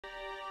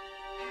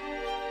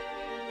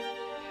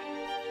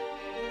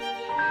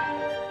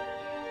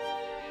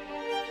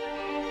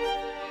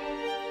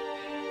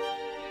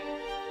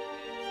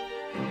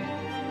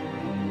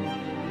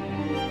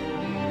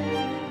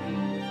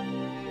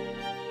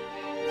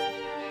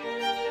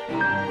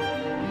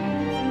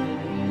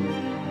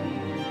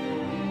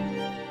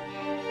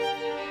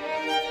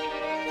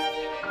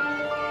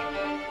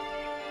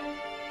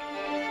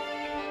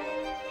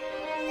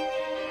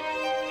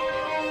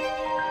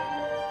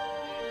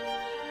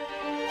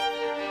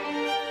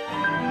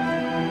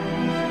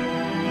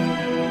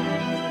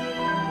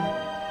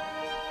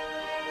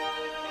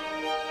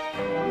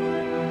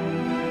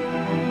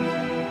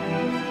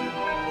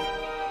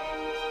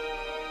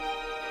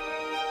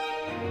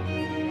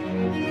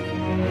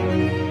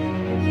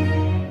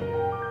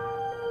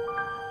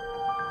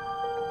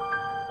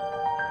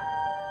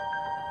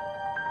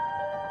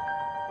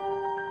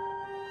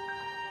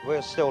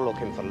We're still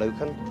looking for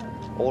Lucan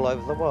all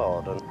over the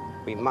world, and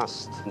we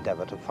must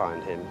endeavour to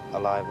find him,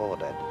 alive or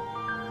dead.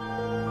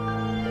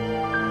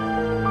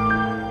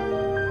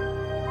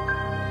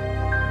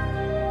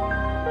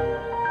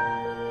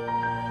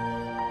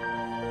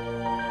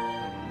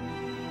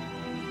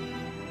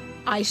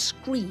 I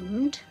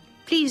screamed,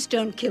 "Please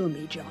don't kill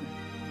me, John."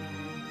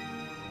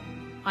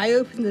 I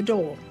opened the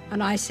door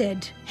and I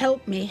said,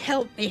 "Help me,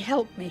 help me,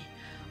 help me.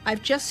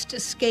 I've just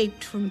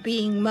escaped from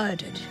being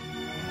murdered."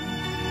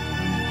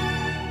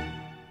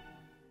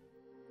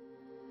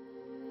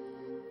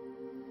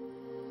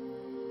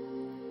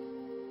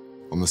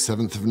 On the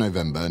 7th of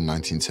November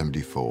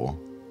 1974,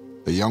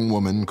 a young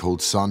woman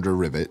called Sandra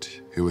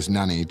Rivet, who was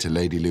nanny to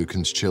Lady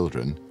Lucan's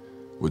children,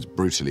 was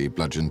brutally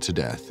bludgeoned to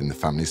death in the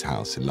family's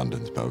house in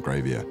London's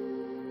Belgravia.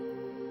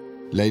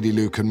 Lady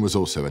Lucan was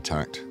also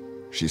attacked.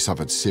 She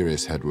suffered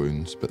serious head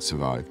wounds but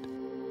survived.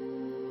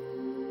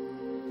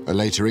 A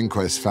later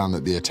inquest found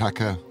that the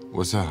attacker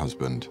was her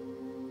husband,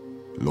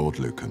 Lord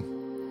Lucan.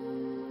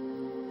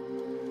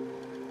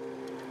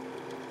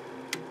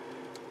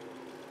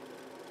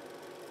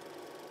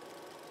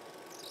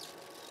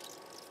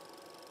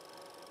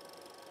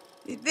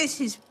 This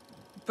is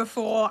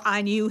before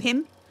I knew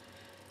him.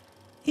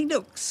 He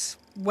looks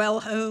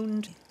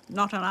well-honed,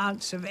 not an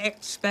ounce of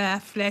spare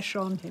flesh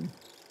on him.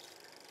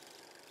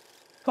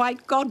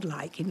 Quite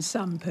godlike in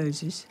some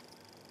poses.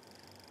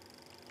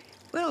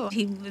 Well,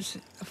 he was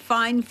a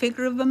fine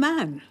figure of a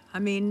man. I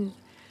mean,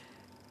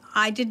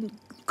 I didn't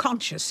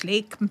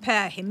consciously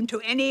compare him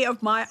to any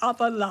of my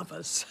other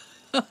lovers.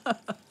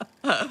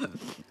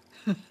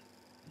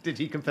 Did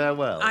he compare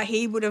well?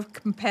 He would have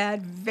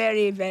compared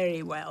very,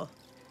 very well.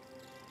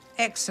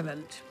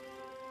 Excellent.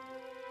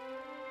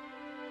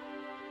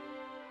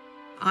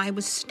 I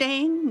was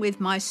staying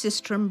with my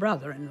sister and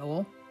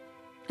brother-in-law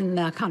in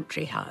their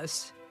country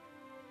house,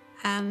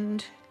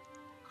 and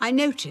I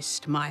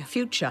noticed my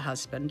future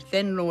husband,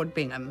 then Lord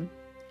Bingham,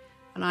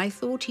 and I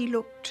thought he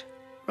looked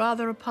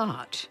rather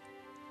apart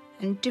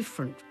and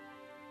different.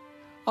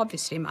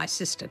 Obviously, my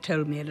sister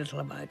told me a little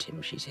about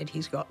him. She said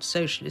he's got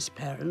socialist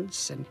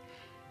parents and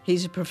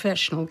he's a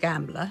professional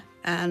gambler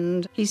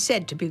and he's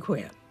said to be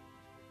queer.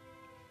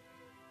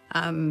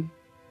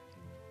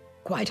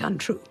 Quite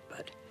untrue,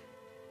 but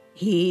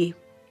he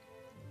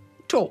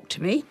talked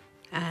to me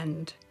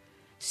and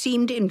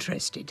seemed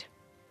interested.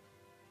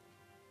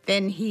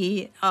 Then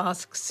he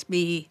asks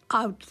me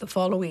out the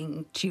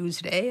following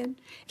Tuesday and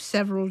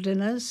several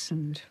dinners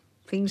and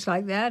things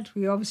like that.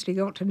 We obviously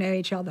got to know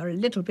each other a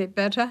little bit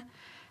better.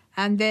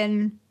 And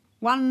then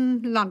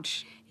one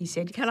lunch, he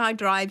said, "Can I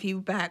drive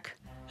you back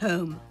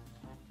home?"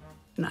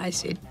 And I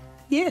said,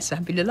 "Yes,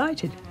 I'd be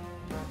delighted."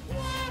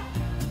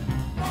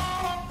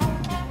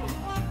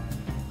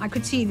 I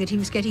could see that he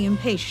was getting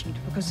impatient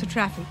because the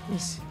traffic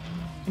was...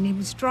 and he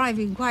was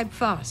driving quite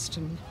fast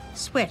and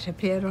sweat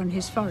appeared on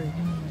his forehead.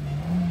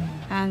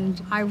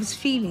 And I was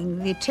feeling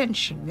the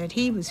tension that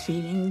he was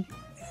feeling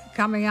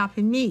coming up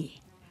in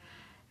me.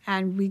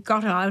 And we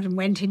got out and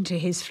went into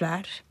his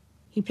flat.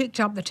 He picked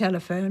up the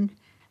telephone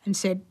and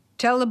said,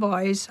 "Tell the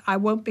boys I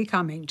won't be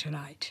coming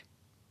tonight.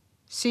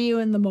 See you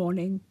in the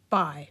morning.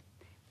 Bye."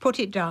 Put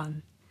it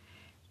down.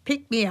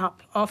 Picked me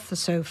up off the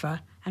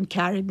sofa and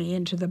carried me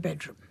into the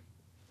bedroom.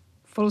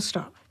 Full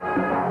stop.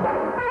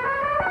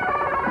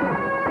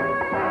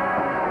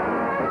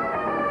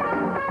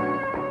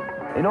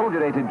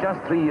 Inaugurated just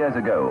 3 years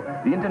ago,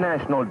 the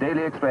International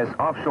Daily Express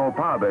offshore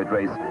powerboat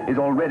race is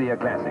already a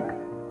classic.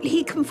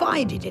 He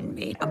confided in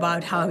me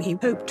about how he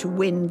hoped to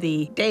win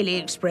the Daily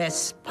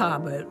Express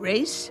powerboat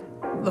race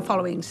the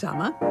following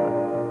summer.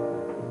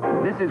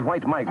 This is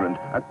White Migrant,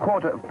 a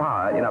quarter of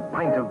power in a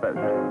pint of boat.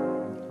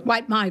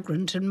 White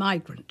Migrant and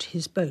Migrant,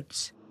 his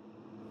boats.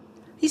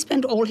 He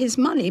spent all his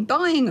money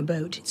buying a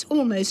boat. It's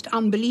almost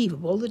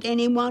unbelievable that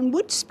anyone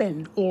would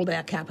spend all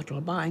their capital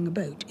buying a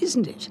boat,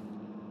 isn't it?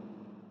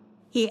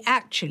 He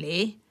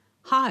actually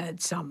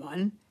hired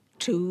someone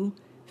to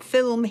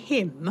film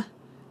him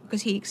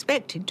because he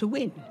expected to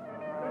win.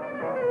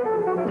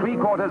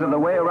 3/4 of the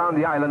way around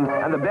the island,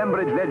 and the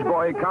Bembridge Ledge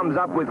boy comes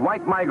up with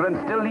White Migrant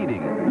still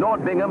leading.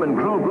 Lord Bingham and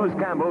crew Bruce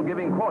Campbell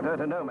giving quarter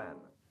to no man.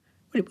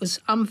 Well, it was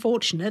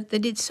unfortunate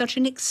that it's such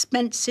an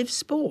expensive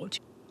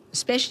sport,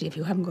 especially if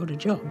you haven't got a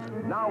job.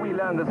 Now we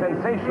learn the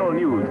sensational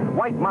news.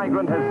 White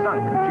Migrant has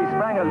sunk. She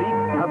sprang a leak,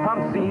 her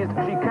pump seized,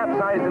 she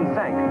capsized and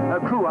sank. Her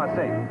crew are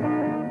safe.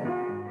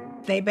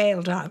 They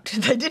bailed out.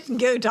 They didn't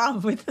go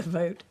down with the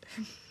vote.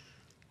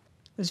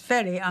 It was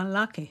very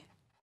unlucky.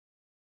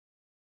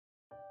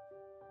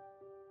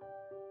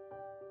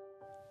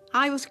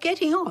 I was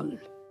getting on.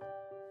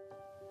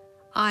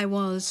 I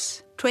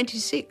was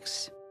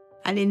 26,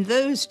 and in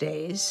those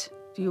days,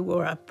 you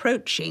were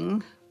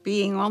approaching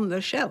being on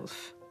the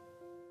shelf.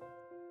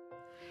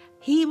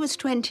 He was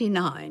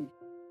 29.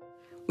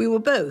 We were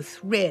both,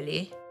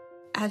 really,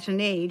 at an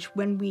age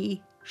when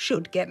we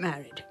should get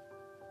married.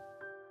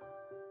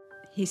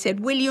 He said,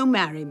 "Will you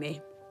marry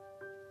me?"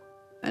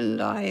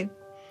 And I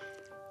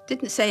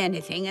didn't say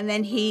anything, and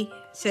then he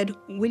said,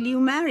 "Will you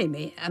marry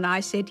me?" And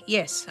I said,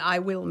 "Yes, I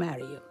will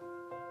marry you."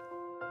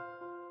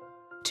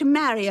 To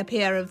marry a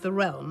peer of the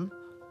realm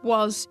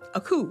was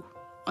a coup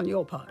on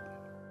your part.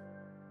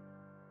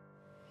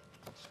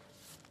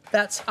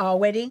 That's our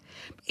wedding.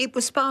 It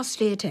was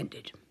sparsely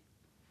attended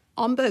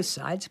on both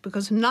sides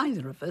because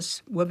neither of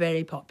us were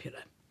very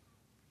popular.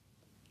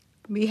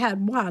 We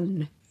had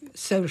one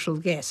social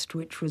guest,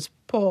 which was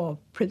poor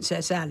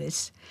Princess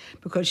Alice,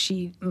 because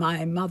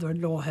my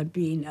mother-in-law had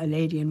been a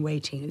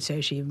lady-in-waiting, and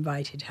so she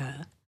invited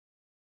her.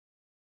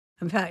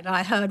 In fact,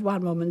 I heard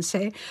one woman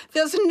say,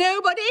 "There's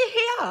nobody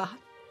here."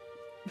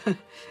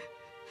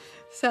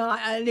 So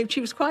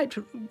she was quite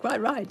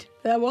right.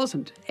 There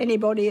wasn't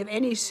anybody of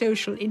any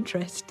social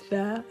interest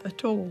there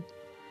at all.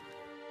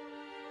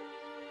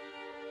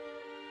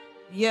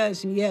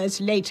 Years and years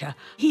later,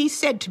 he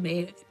said to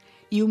me,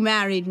 "You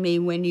married me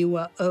when you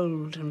were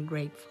old and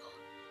grateful."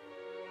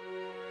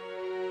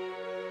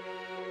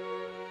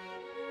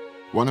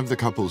 One of the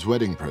couple's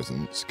wedding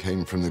presents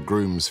came from the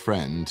groom's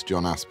friend,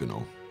 John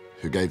Aspinall,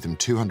 who gave them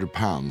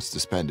 £200 to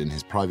spend in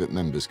his private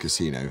members'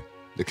 casino,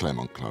 the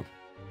Claremont Club.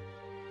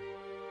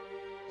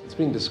 It's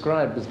been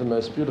described as the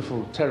most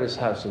beautiful terrace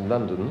house in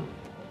London.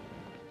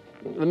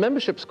 The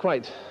membership's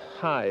quite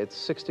high. It's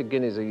 60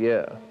 guineas a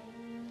year.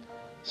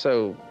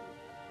 So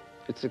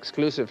it's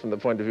exclusive from the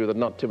point of view that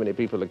not too many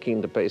people are keen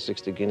to pay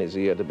 60 guineas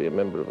a year to be a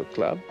member of a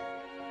club.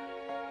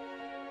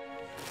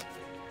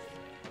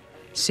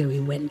 So we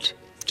went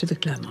to the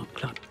Claremont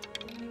Club.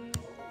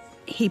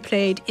 He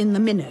played in the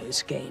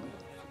minnows game.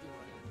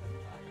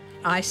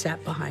 I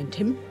sat behind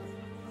him,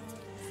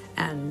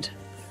 and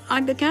I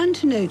began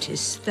to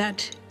notice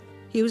that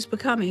he was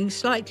becoming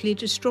slightly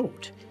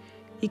distraught.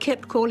 He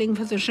kept calling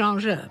for the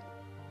changeur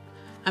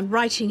and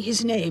writing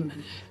his name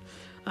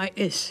like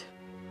this.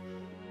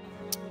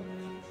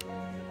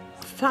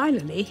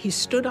 Finally, he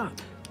stood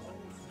up,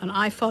 and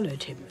I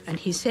followed him, and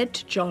he said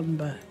to John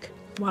Burke,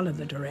 one of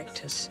the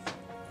directors,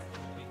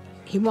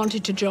 he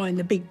wanted to join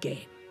the big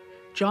game.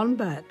 John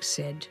Burke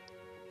said,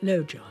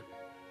 "No, John,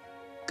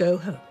 go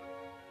home.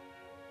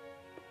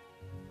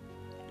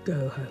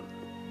 Go home."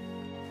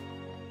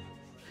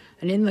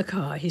 And in the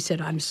car, he said,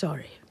 "I'm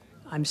sorry,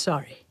 I'm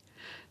sorry."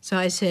 So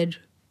I said,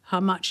 "How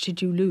much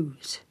did you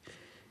lose?"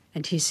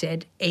 And he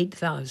said,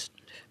 8,000.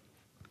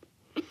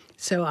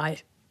 So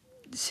I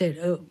said,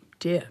 "Oh,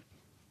 dear."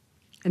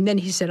 And then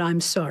he said,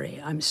 I'm sorry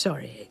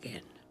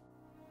again.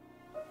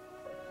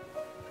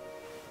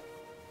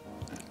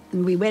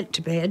 And we went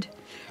to bed,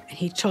 and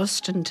he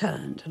tossed and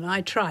turned, and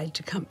I tried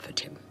to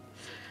comfort him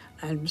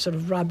and sort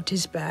of rubbed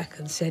his back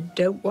and said,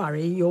 "Don't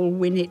worry, you'll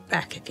win it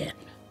back again."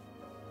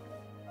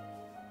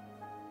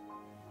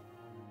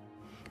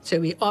 So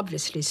we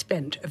obviously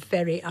spent a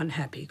very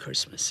unhappy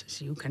Christmas,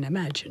 as you can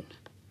imagine,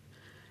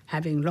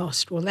 having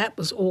lost. Well, that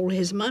was all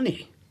his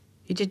money.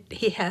 He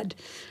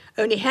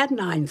only had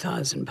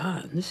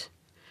 £9,000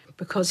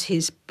 because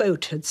his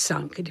boat had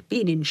sunk. It had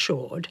been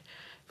insured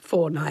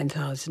for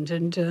 £9,000,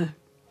 and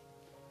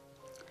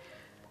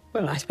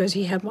well, I suppose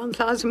he had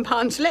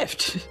 £1,000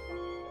 left.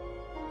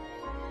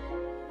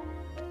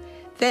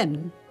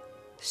 Then,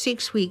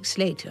 6 weeks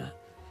later,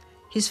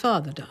 his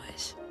father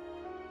dies.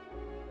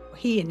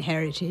 He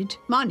inherited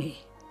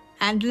money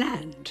and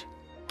land,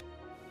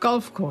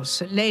 golf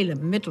course at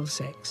Laleham,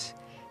 Middlesex,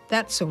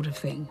 that sort of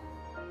thing.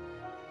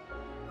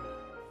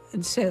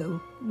 And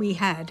so we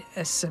had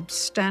a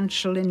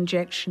substantial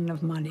injection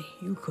of money,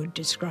 you could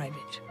describe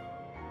it.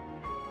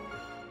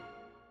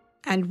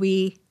 And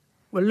we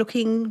were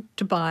looking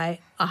to buy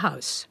a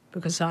house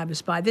because I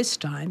was by this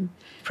time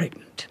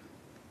pregnant.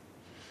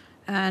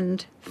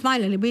 And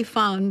finally we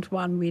found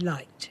one we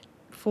liked,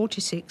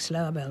 46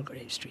 Lower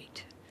Belgrave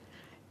Street,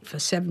 for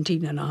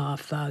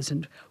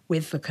 17,500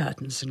 with the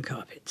curtains and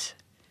carpets.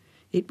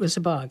 It was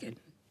a bargain.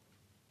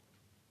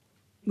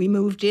 We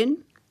moved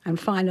in, and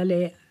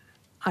finally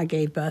I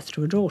gave birth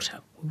to a daughter,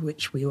 with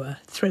which we were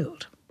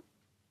thrilled.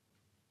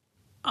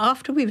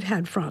 After we'd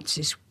had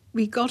Francis,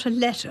 we got a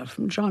letter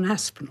from John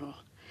Aspinall,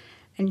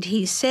 and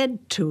he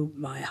said to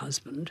my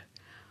husband,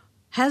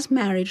 "Has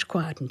marriage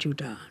quietened you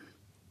down?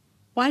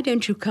 Why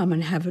don't you come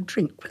and have a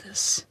drink with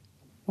us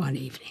one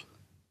evening?"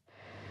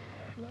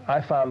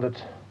 I found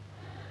that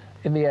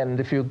in the end,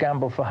 if you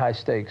gamble for high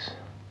stakes,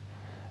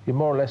 you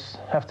more or less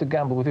have to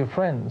gamble with your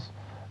friends,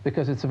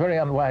 because it's a very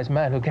unwise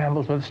man who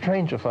gambles with a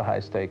stranger for high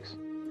stakes.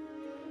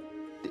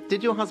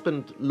 Did your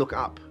husband look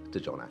up to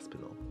John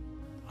Aspinall?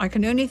 I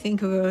can only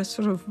think of a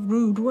sort of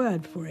rude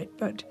word for it,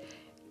 but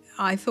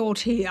I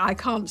thought I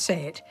can't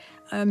say it,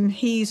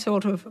 he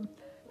sort of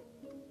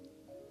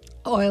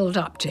oiled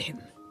up to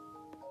him.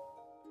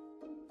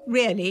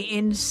 Really,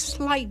 in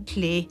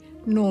slightly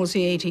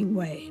nauseating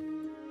way.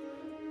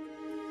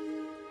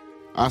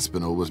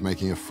 Aspinall was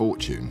making a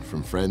fortune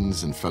from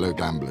friends and fellow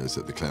gamblers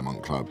at the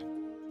Claremont Club.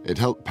 It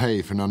helped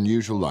pay for an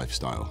unusual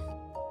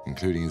lifestyle,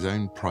 including his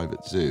own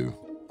private zoo.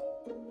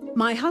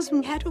 My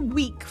husband had a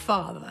weak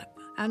father,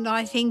 and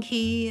I think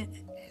he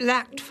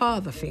lacked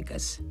father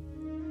figures.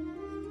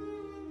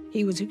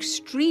 He was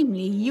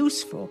extremely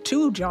useful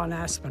to John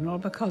Aspinall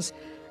because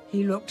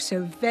he looked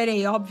so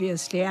very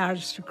obviously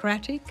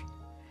aristocratic.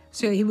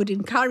 So he would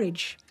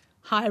encourage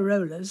high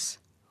rollers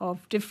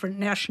of different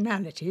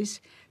nationalities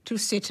to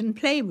sit and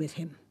play with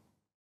him.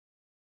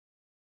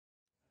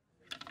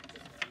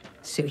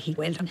 So he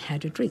went and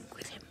had a drink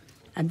with him,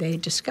 and they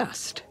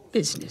discussed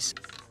business.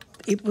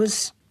 It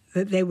was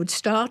that they would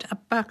start a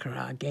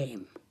baccarat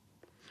game,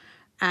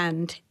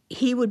 and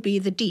he would be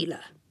the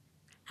dealer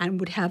and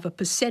would have a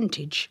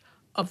percentage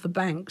of the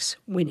bank's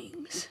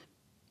winnings,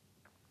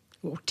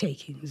 or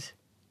takings.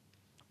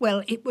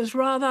 Well, it was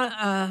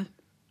rather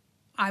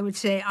I would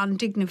say,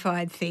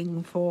 undignified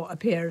thing for a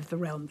peer of the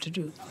realm to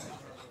do.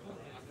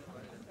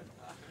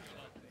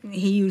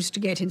 He used to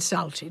get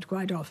insulted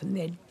quite often.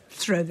 They'd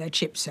throw their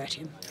chips at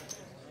him.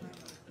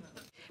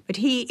 But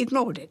he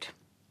ignored it,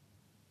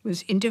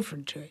 was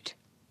indifferent to it.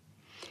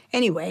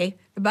 Anyway,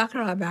 the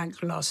Baccarat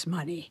Bank lost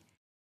money.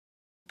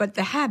 But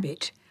the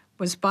habit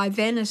was by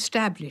then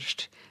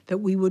established that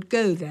we would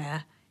go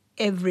there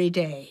every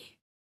day.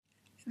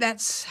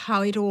 That's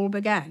how it all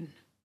began.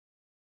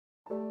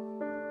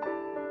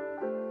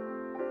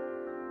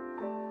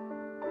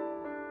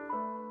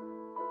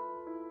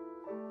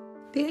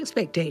 The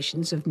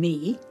expectations of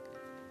me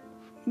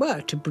were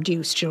to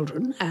produce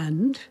children,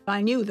 and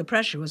I knew the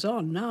pressure was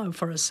on now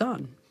for a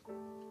son.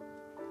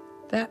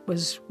 That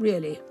was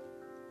really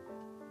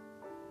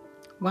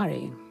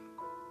worrying.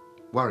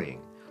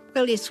 Worrying?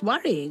 Well, it's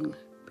worrying,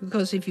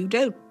 because if you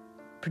don't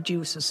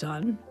produce a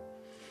son,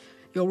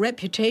 your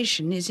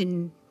reputation is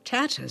in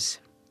tatters.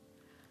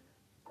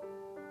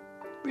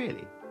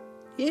 Really?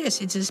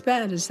 Yes, it's as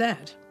bad as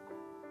that.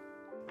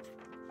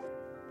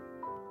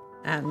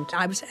 And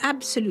I was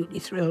absolutely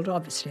thrilled,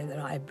 obviously, that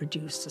I had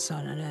produced a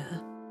son and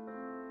heir.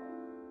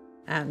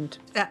 And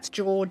that's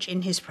George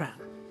in his pram.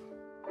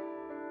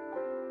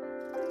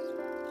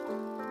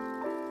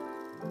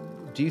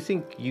 Do you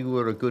think you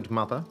were a good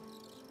mother?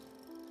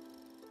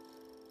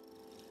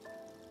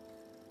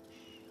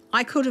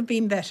 I could have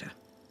been better.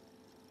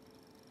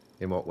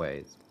 In what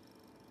ways?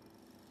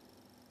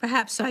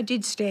 Perhaps I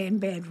did stay in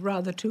bed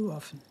rather too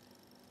often.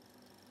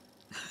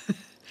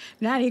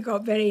 Nanny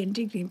got very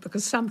indignant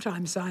because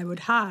sometimes I would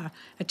hire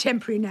a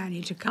temporary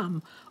nanny to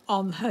come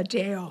on her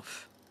day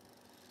off.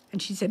 And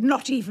she said,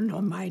 not even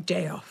on my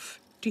day off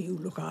do you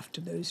look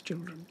after those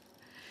children.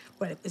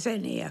 Well, it was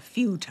only a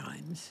few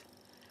times.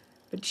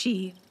 But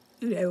she,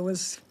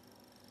 was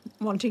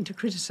wanting to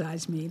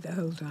criticise me the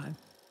whole time.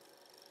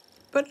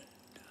 But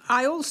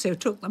I also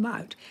took them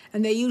out,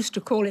 and they used to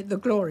call it the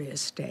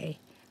glorious day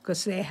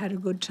because they had a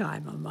good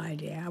time on my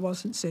day. I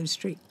wasn't so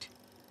strict.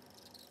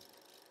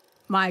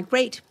 My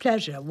great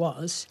pleasure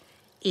was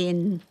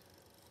in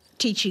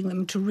teaching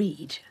them to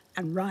read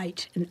and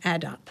write and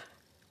add up.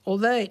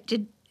 Although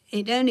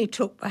it only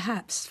took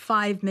perhaps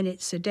 5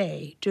 minutes a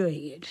day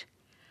doing it,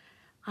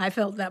 I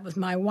felt that was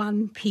my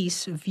one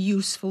piece of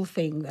useful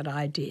thing that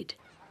I did.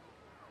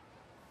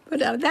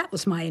 But that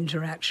was my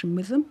interaction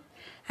with them.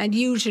 And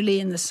usually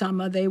in the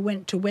summer they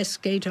went to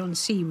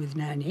Westgate-on-Sea with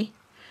Nanny,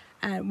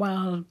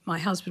 while my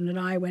husband and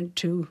I went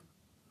to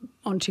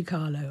Monte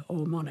Carlo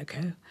or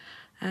Monaco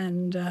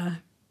and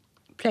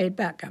played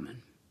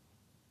backgammon.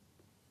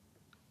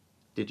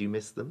 Did you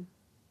miss them?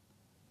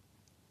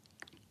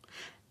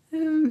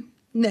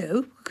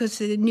 No, because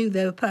they knew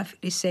they were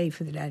perfectly safe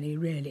with Nanny,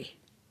 really.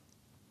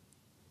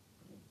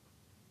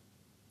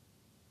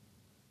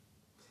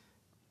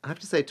 I have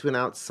to say, to an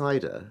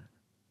outsider,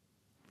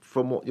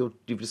 from what you've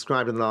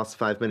described in the last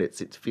 5 minutes,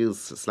 it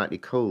feels a slightly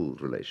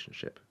cold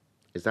relationship.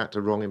 Is that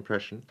a wrong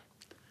impression?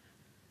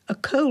 A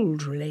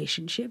cold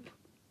relationship?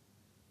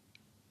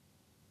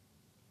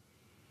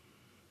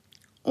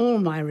 All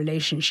my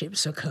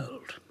relationships are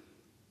cold.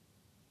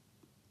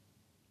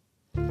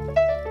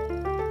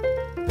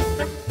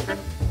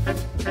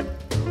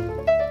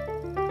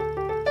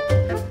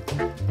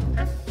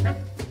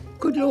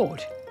 Good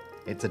Lord.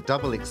 It's a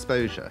double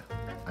exposure.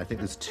 I think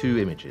there's 2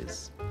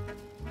 images.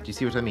 Do you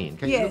see what I mean?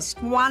 Yes,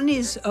 one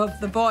is of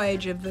the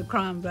voyage of the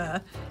Crown Bleu,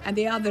 and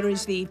the other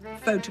is the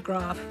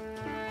photograph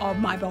of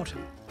my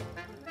bottom.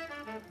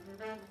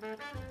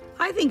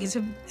 I think it's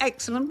an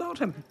excellent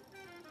bottom.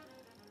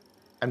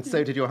 And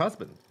so did your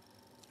husband?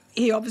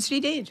 He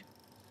obviously did,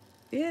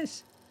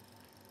 yes.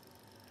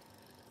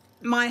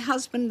 My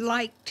husband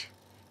liked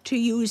to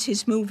use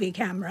his movie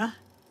camera.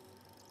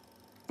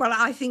 Well,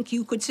 I think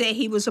you could say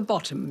he was a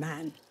bottom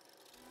man.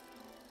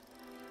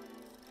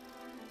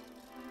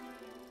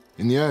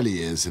 In the early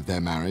years of their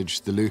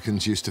marriage, the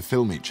Lucans used to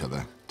film each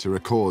other to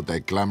record their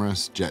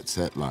glamorous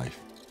jet-set life.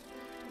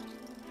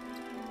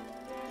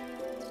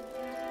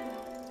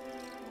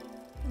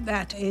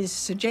 That is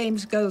Sir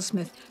James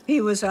Goldsmith. He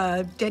was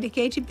a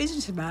dedicated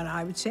businessman,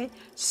 I would say,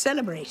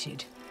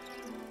 celebrated.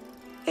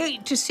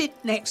 To sit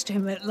next to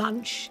him at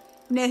lunch,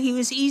 he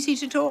was easy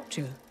to talk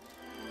to.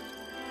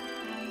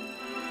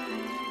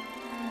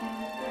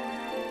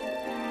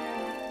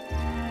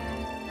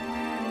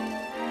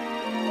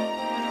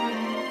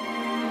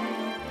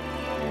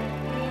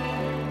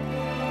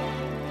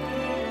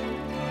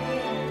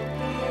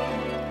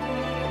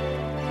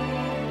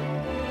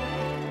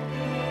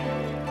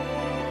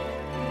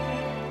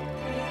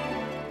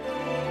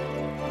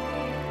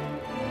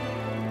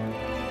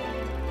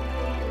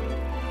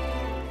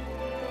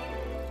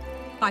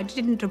 I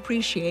didn't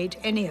appreciate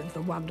any of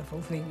the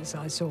wonderful things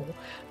I saw,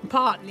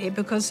 partly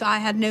because I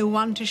had no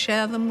one to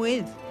share them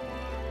with.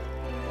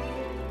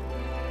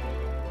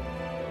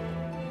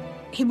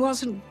 He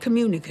wasn't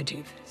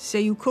communicative, so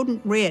you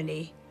couldn't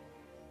really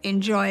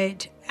enjoy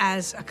it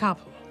as a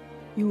couple.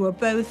 You were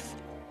both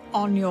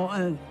on your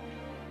own,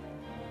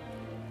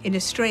 in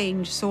a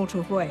strange sort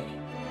of way.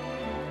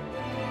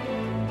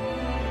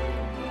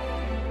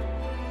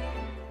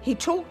 He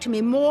talked to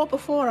me more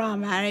before our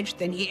marriage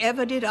than he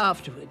ever did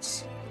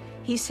afterwards.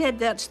 He said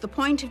that's the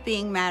point of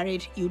being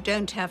married, you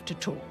don't have to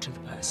talk to the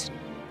person.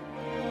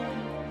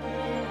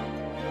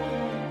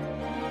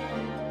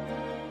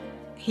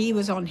 He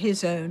was on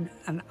his own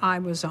and I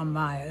was on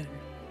my own,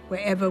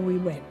 wherever we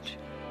went.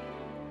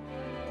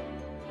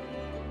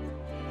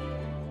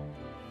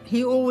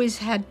 He always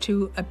had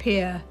to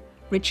appear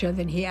richer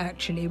than he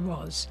actually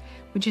was,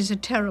 which is a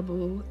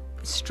terrible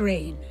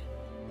strain.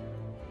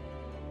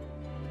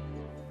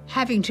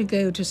 Having to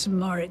go to St.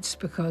 Moritz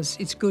because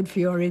it's good for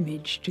your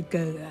image to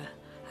go there.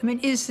 I mean,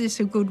 is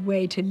this a good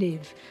way to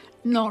live?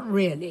 Not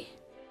really.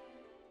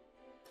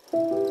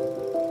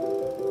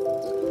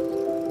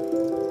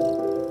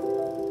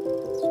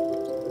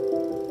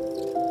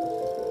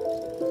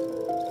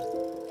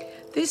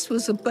 This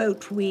was a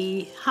boat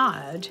we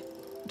hired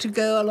to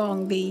go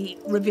along the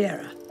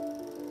Riviera,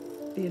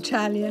 the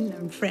Italian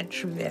and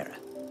French Riviera.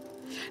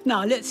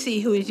 Now, let's see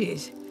who it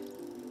is.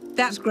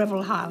 That's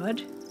Greville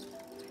Howard.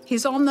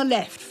 He's on the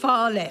left,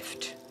 far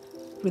left,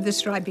 with the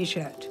stripy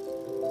shirt.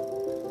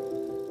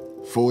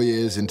 4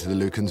 years into the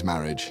Lucans'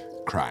 marriage,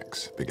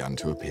 cracks began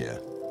to appear.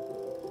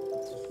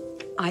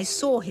 I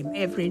saw him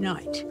every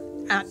night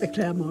at the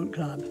Claremont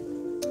Club.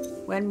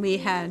 When we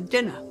had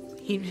dinner,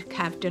 he'd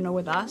have dinner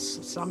with us,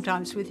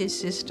 sometimes with his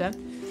sister.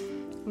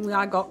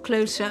 I got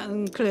closer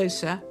and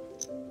closer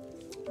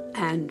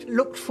and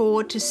looked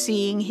forward to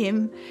seeing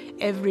him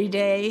every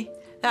day,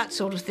 that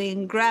sort of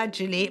thing.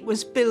 Gradually, it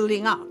was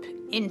building up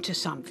into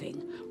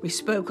something. We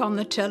spoke on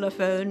the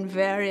telephone,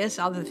 various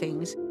other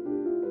things.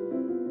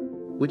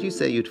 Would you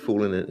say you'd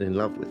fallen in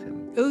love with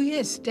him? Oh,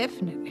 yes,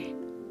 definitely.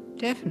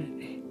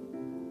 Definitely.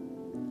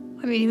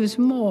 I mean, he was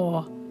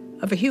more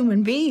of a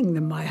human being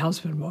than my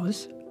husband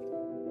was.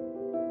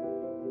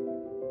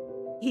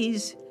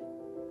 He's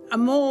a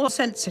more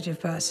sensitive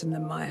person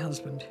than my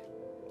husband.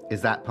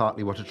 Is that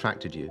partly what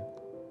attracted you?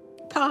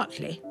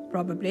 Partly,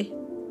 probably.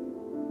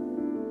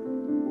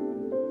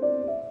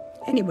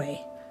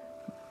 Anyway,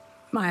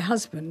 my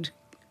husband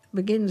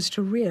begins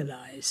to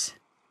realise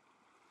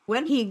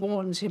when he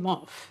warns him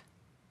off,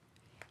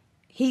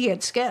 he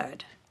gets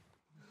scared.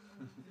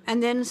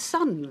 And then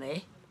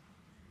suddenly,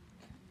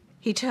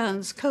 he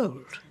turns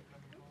cold.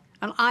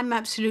 And I'm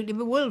absolutely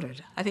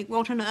bewildered. I think,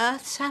 what on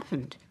earth's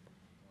happened?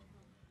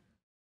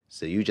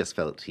 So you just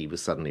felt he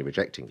was suddenly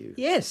rejecting you?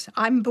 Yes,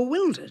 I'm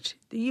bewildered,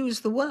 to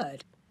use the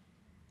word.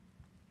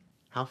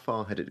 How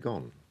far had it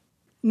gone?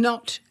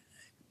 Not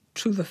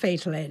to the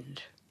fatal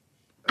end.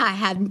 I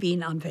hadn't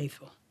been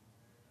unfaithful.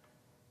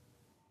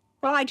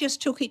 Well, I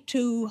just took it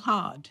too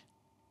hard.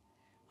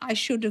 I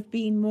should have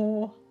been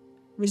more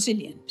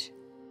resilient.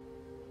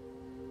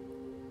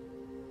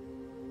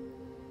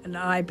 And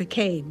I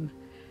became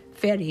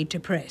very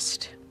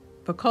depressed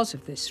because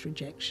of this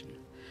rejection.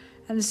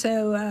 And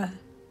so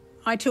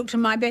I took to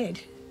my bed.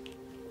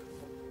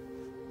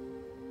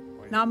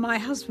 Now, my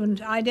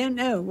husband, I don't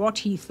know what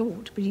he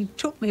thought, but he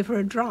took me for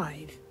a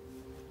drive.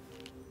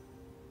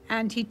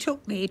 And he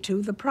took me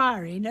to the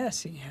Priory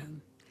nursing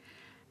home.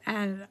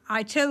 And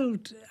I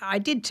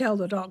did tell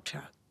the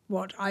doctor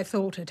what I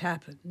thought had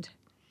happened.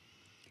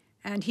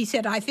 And he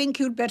said, I think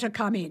you'd better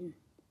come in.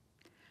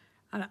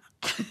 And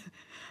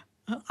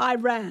I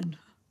ran.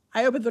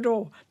 I opened the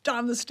door,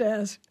 down the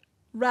stairs,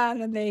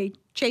 ran, and they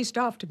chased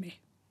after me.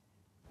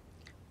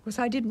 Because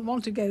I didn't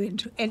want to go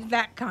into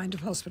that kind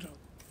of hospital.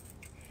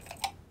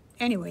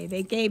 Anyway,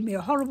 they gave me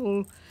a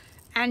horrible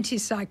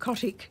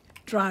antipsychotic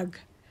drug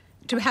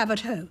to have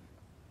at home.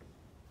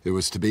 It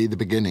was to be the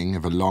beginning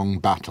of a long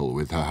battle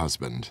with her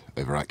husband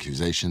over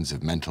accusations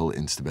of mental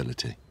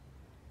instability.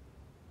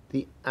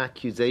 The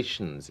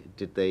accusations,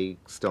 did they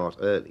start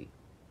early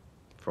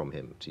from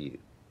him to you?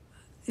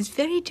 It's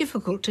very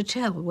difficult to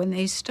tell when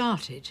they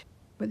started,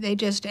 but they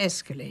just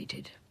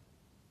escalated.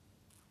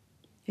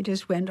 It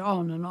just went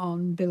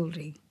on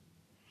building.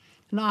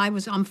 And I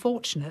was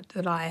unfortunate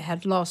that I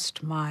had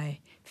lost my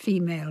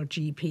female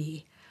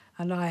GP,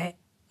 and I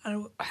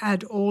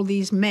had all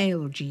these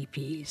male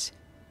GPs.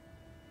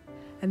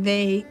 And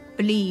they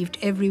believed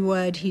every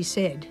word he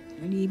said,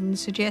 and even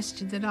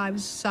suggested that I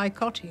was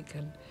psychotic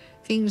and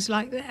things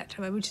like that,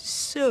 which is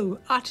so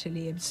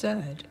utterly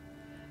absurd.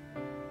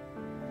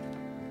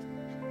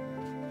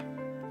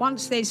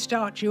 Once they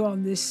start you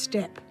on this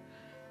step,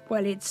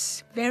 well,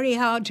 it's very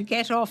hard to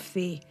get off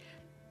the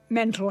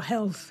mental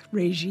health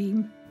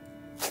regime.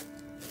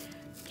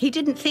 He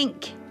didn't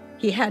think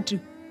he had to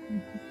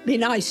be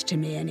nice to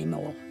me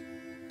anymore.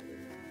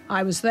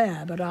 I was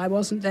there, but I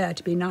wasn't there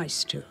to be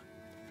nice to.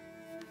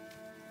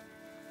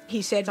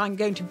 He said, I'm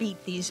going to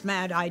beat these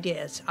mad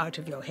ideas out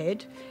of your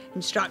head,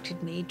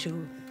 instructed me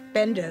to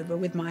bend over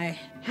with my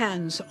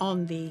hands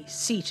on the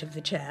seat of the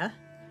chair,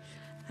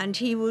 and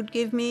he would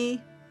give me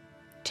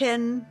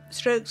 10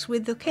 strokes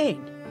with the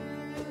cane.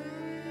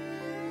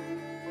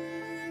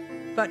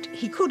 But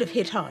he could have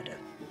hit harder.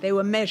 They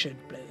were measured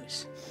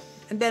blows.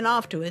 And then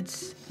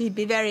afterwards, he'd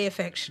be very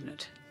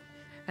affectionate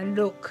and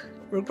look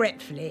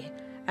regretfully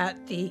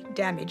at the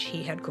damage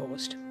he had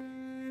caused.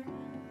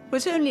 It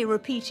was only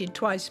repeated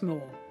twice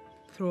more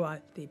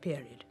throughout the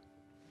period.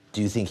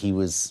 Do you think he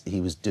was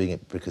doing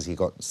it because he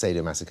got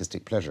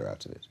sadomasochistic pleasure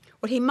out of it?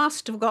 Well, he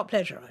must have got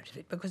pleasure out of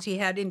it because he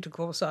had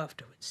intercourse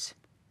afterwards.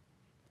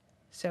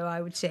 So I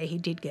would say he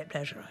did get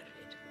pleasure out of it.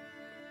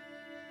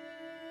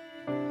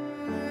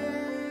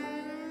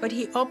 But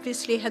he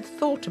obviously had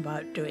thought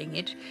about doing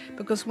it,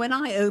 because when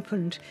I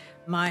opened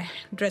my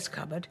dress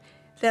cupboard,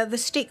 the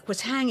stick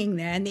was hanging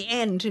there and the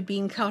end had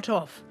been cut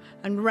off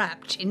and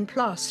wrapped in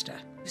plaster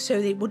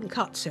so that it wouldn't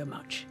cut so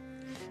much.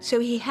 So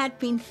he had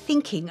been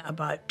thinking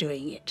about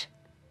doing it.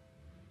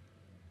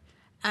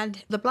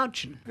 And the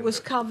bludgeon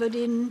was covered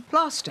in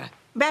plaster,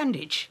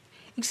 bandage,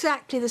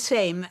 exactly the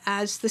same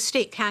as the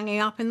stick hanging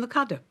up in the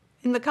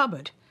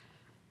cupboard.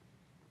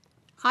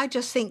 I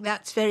just think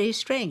that's very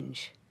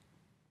strange.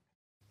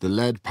 The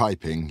lead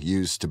piping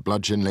used to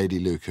bludgeon Lady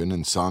Lucan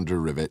and Sandra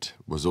Rivet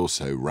was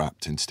also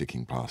wrapped in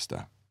sticking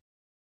plaster.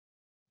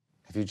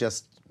 Have you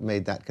just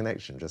made that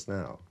connection just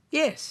now?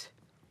 Yes,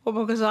 well,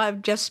 because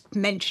I've just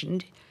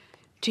mentioned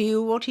to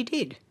you what he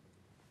did.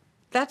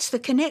 That's the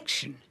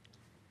connection.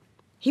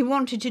 He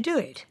wanted to do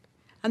it.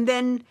 And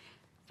then,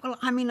 well,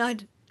 I mean,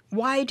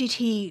 why did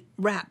he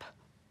wrap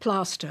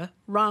plaster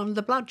round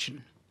the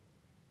bludgeon?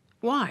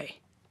 Why?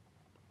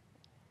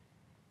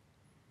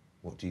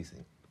 What do you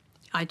think?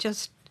 I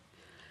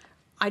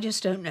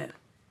just don't know.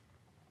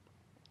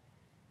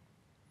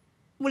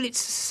 Well,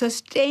 it's a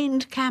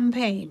sustained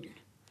campaign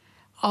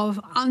of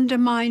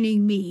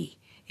undermining me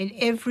in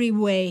every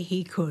way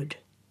he could.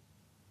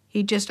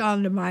 He'd just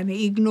undermine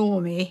me,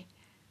 ignore me.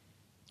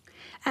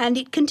 And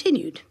it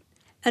continued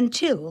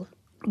until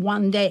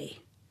one day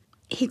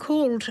he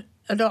called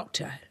a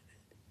doctor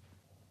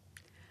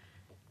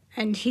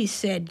and he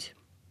said,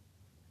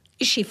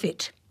 is she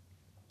fit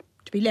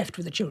to be left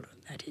with the children,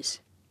 that is?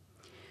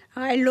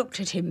 I looked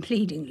at him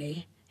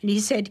pleadingly and he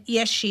said,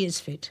 yes, she is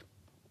fit.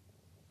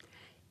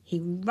 He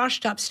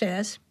rushed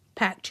upstairs,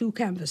 packed 2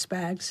 canvas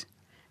bags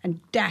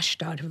and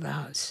dashed out of the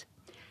house.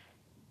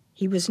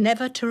 He was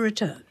never to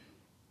return.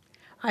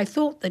 I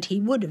thought that he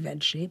would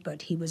eventually,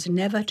 but he was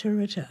never to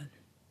return.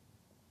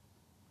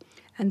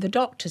 And the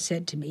doctor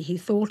said to me he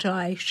thought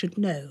I should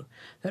know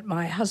that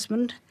my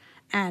husband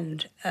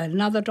and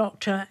another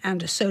doctor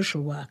and a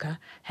social worker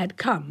had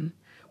come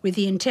with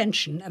the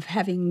intention of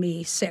having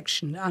me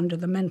sectioned under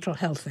the Mental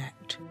Health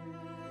Act.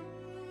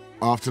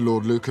 After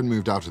Lord Lucan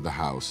moved out of the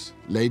house,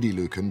 Lady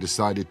Lucan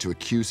decided to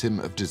accuse him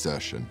of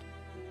desertion.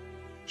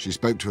 She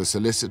spoke to a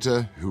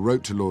solicitor who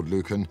wrote to Lord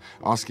Lucan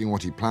asking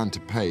what he planned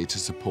to pay to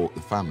support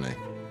the family.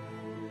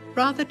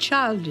 Rather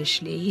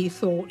childishly, he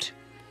thought,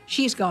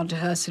 she's gone to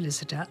her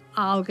solicitor,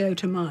 I'll go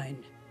to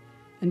mine,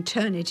 and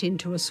turn it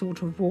into a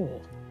sort of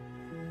war.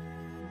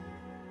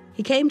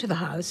 He came to the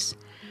house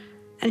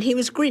and he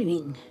was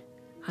grinning,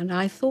 and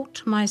I thought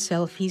to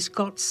myself, he's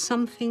got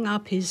something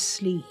up his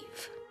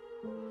sleeve.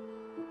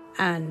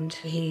 And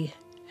he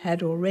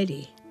had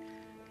already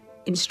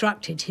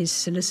instructed his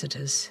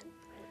solicitors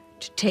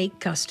to take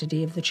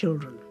custody of the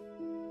children.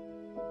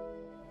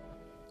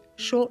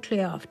 Shortly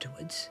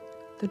afterwards,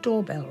 the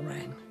doorbell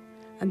rang,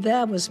 and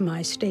there was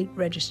my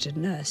state-registered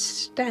nurse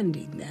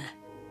standing there.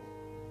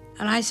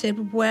 And I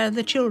said, where are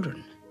the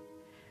children?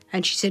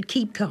 And she said,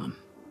 keep calm,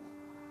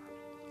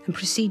 and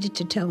proceeded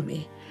to tell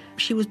me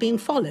she was being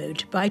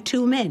followed by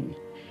 2 men.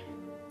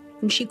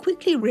 And she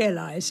quickly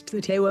realized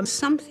that they were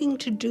something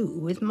to do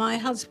with my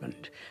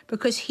husband,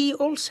 because he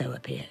also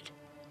appeared.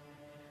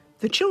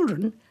 The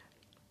children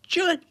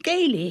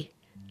gaily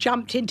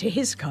jumped into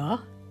his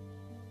car,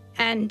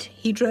 and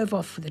he drove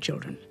off with the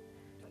children.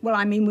 Well,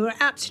 I mean, we were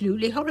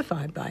absolutely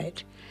horrified by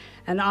it.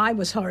 And I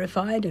was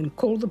horrified and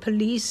called the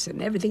police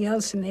and everything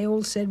else, and they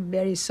all said,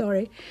 very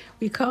sorry,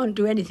 we can't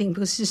do anything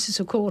because this is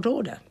a court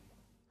order.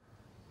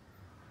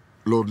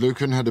 Lord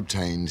Lucan had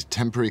obtained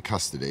temporary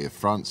custody of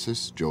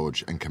Francis,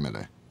 George and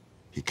Camilla.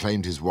 He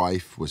claimed his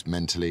wife was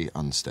mentally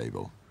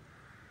unstable.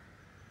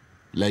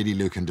 Lady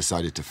Lucan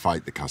decided to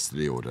fight the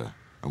custody order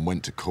and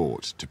went to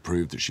court to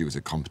prove that she was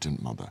a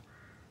competent mother.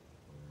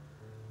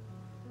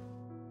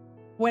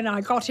 When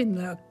I got in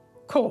the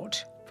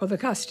court for the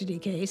custody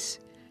case,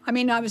 I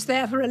mean, I was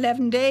there for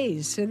 11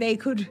 days, so they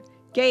could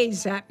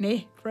gaze at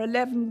me for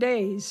 11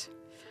 days.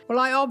 Well,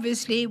 I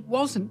obviously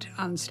wasn't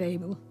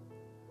unstable,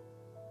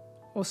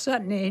 or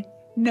certainly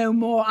no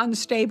more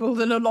unstable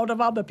than a lot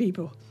of other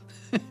people.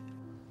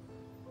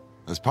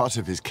 As part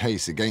of his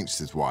case against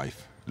his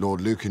wife,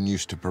 Lord Lucan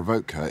used to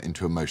provoke her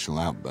into emotional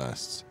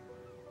outbursts.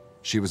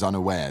 She was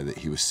unaware that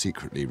he was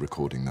secretly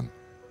recording them.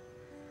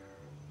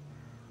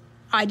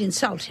 I'd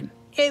insult him.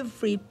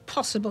 Every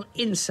possible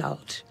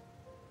insult.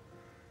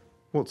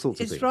 What sorts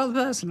of things? It's rather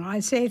personal. I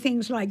say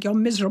things like, "Your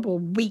miserable,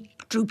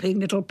 weak, drooping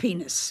little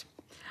penis."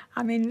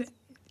 I mean,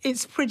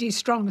 it's pretty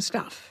strong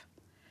stuff.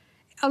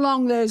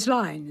 Along those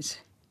lines.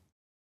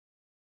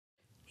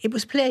 It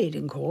was played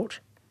in court.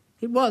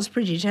 It was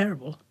pretty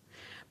terrible.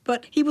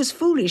 But he was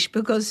foolish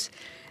because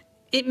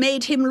it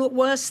made him look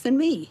worse than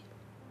me.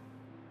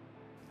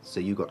 So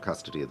you got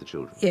custody of the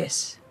children?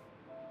 Yes.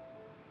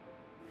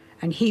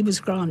 And he was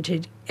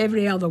granted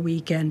every other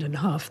weekend and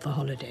half the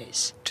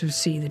holidays to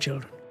see the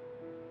children.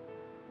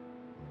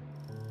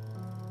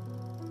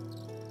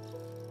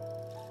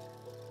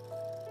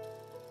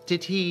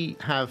 Did he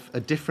have a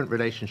different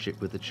relationship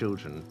with the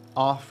children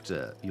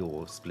after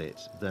your split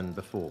than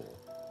before?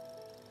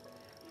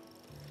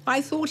 I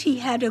thought he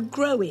had a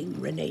growing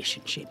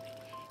relationship.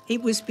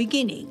 It was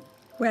beginning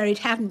where it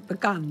hadn't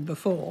begun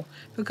before,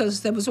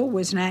 because there was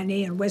always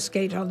Nanny and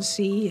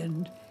Westgate-on-Sea,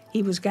 and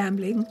he was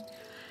gambling.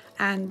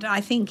 And I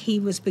think he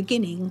was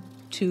beginning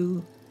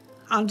to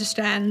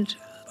understand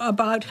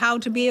about how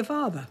to be a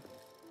father.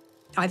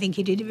 I think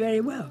he did it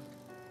very well.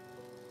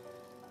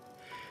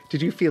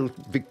 Did you feel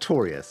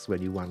victorious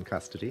when you won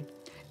custody?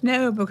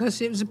 No,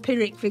 because it was a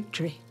Pyrrhic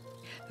victory.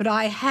 But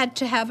I had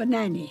to have a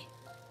nanny.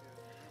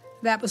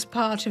 That was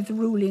part of the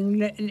ruling,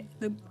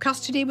 the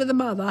custody with the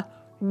mother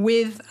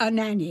with a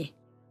nanny.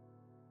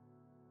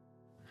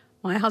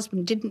 My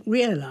husband didn't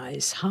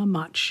realise how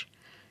much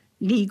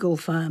legal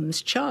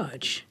firms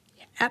charge.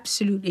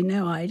 Absolutely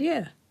no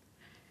idea.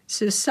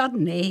 So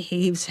suddenly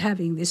he was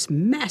having this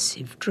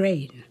massive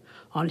drain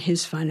on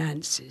his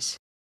finances.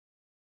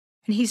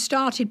 And he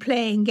started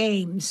playing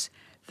games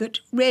that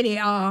really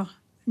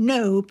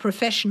no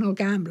professional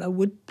gambler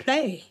would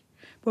play.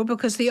 Well,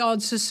 because the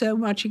odds are so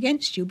much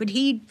against you. But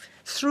he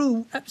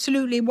threw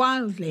absolutely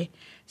wildly.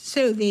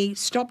 So they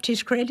stopped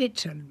his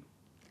credit and,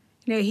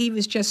 he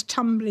was just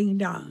tumbling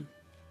down.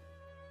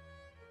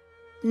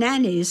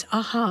 Nannies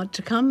are hard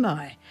to come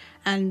by.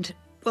 And,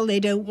 well, they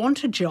don't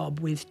want a job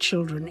with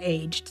children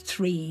aged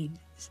 3,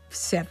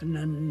 7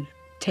 and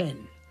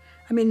 10.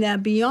 I mean, they're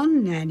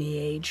beyond nanny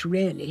age,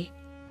 really.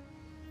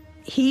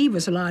 He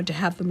was allowed to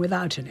have them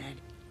without a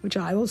nanny, which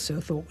I also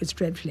thought was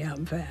dreadfully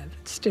unfair,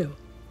 but still.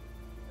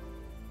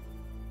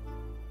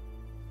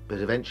 But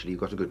eventually you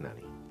got a good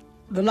nanny.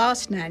 The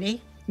last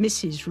nanny,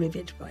 Mrs.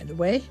 Rivet, by the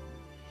way,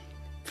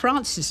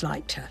 Francis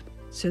liked her,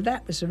 so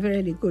that was a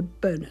really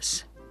good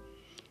bonus.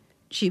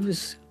 She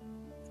was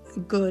a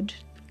good,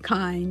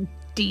 kind,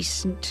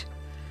 decent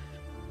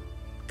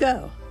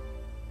girl,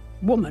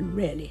 woman,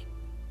 really.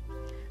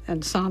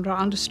 And Sandra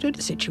understood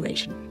the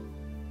situation.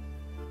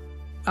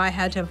 I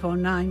had her for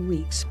 9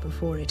 weeks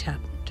before it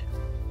happened.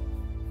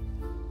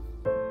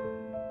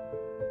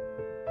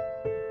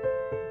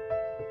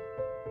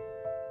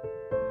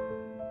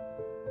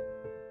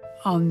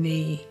 On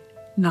the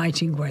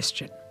night in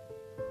question,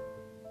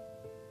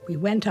 we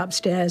went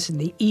upstairs and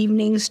the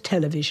evening's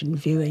television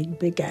viewing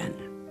began.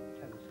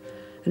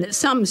 And at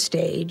some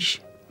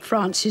stage,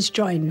 Francis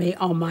joined me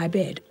on my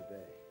bed.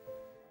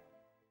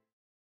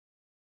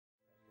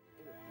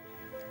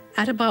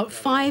 At about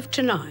 5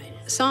 to 9,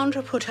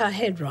 Sandra put her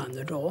head round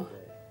the door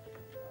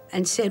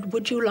and said,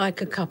 "Would you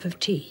like a cup of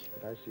tea?"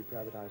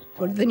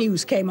 Well, the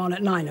news came on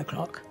at 9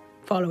 o'clock,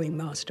 following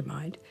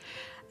Mastermind.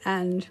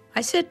 And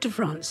I said to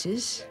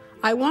Frances,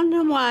 "I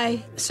wonder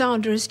why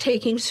Sandra is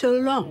taking so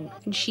long."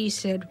 And she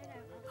said,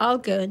 "I'll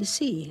go and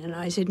see." And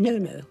I said,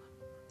 No,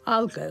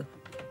 I'll go."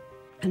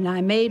 And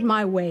I made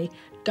my way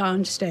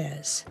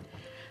downstairs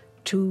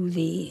to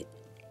the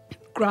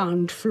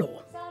ground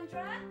floor.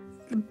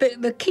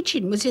 The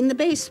kitchen was in the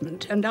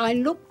basement, and I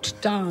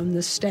looked down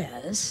the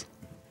stairs,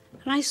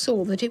 and I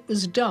saw that it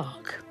was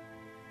dark.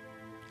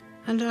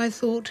 And I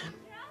thought,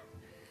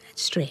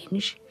 that's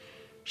strange.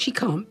 She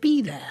can't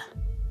be there.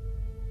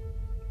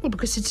 Well,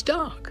 because it's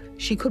dark.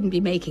 She couldn't be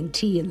making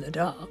tea in the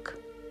dark.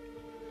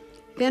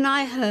 Then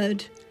I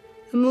heard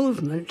a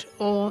movement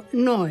or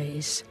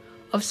noise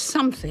of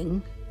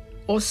something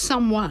or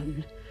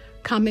someone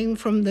coming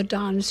from the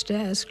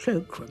downstairs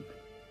cloakroom.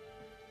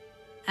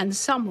 And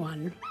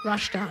someone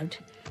rushed out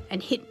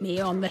and hit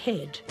me on the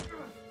head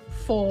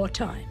 4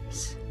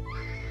 times.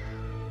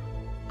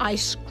 I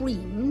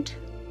screamed,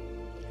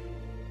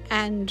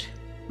 and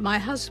my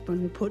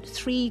husband put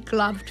 3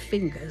 gloved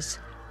fingers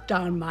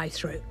down my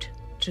throat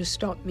to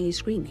stop me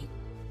screaming.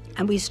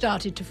 and we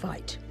started to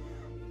fight.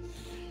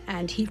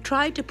 And he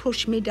tried to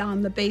push me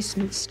down the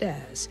basement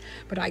stairs,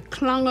 but I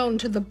clung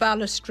onto the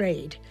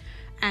balustrade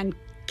and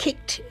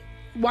kicked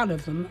one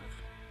of them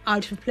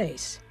out of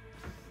place.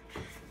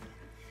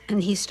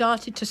 And he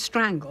started to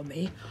strangle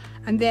me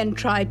and then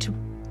tried to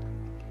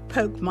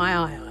poke my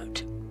eye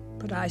out.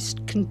 But I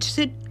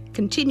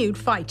continued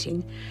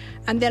fighting,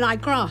 and then I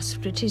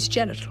grasped at his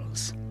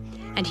genitals,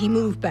 and he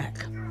moved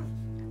back.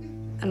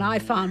 And I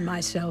found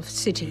myself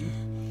sitting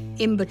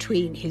in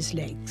between his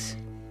legs.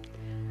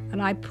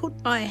 And I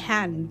put my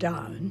hand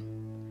down,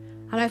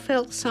 and I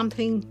felt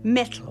something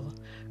metal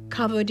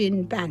covered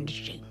in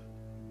bandaging,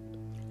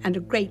 and a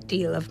great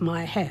deal of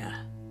my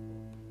hair.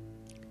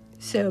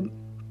 So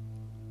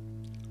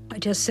I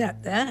just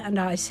sat there, and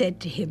I said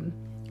to him,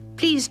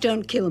 "Please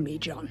don't kill me,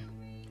 John."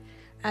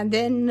 And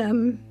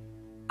then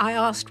I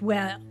asked,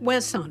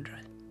 where's Sandra?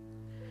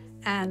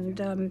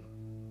 And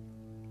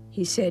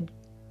he said,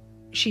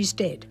 "She's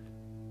dead.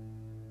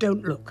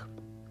 Don't look."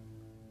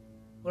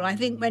 Well, I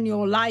think when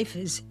your life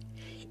is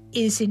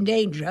in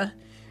danger,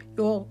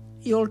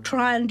 you'll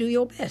try and do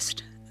your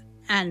best.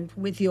 And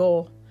with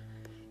your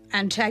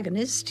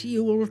antagonist,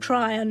 you will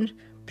try and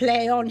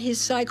play on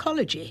his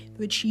psychology,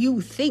 which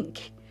you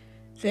think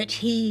that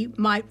he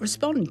might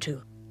respond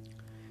to.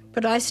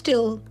 But I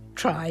still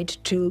tried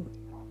to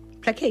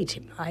placate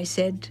him. I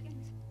said,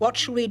 "What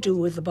shall we do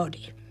with the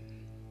body?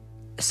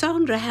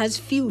 Sandra has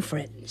few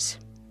friends.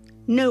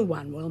 No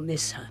one will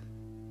miss her.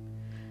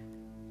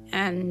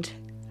 And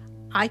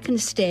I can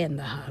stay in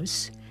the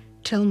house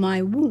till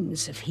my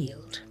wounds have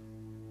healed."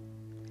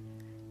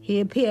 He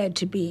appeared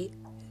to be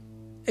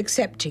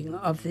accepting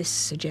of this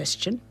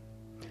suggestion.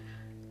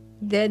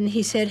 Then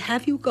he said,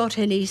 "Have you got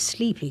any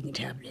sleeping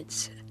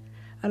tablets?"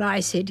 And I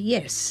said,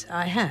 "Yes,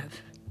 I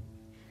have."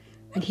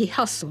 And he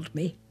hustled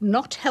me,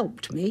 not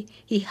helped me,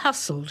 he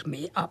hustled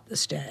me up the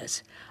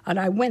stairs. And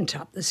I went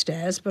up the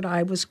stairs, but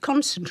I was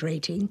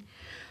concentrating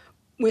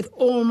with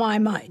all my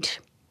might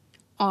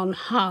on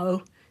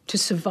how to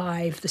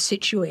survive the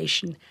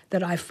situation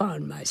that I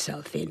found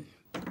myself in.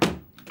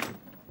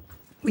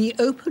 We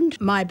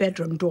opened my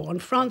bedroom door,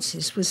 and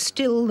Frances was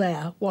still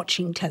there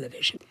watching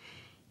television.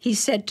 He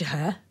said to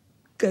her,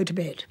 "Go to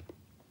bed."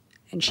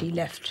 And she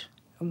left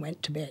and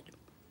went to bed.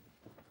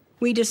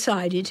 We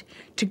decided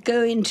to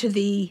go into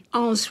the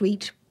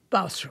ensuite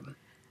bathroom,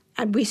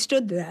 and we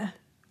stood there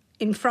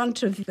in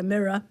front of the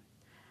mirror,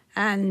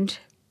 and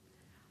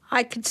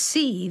I could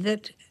see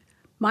that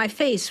my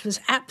face was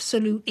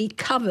absolutely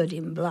covered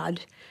in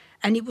blood,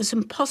 and it was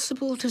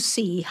impossible to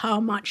see how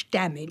much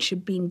damage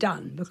had been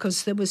done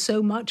because there was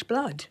so much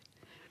blood.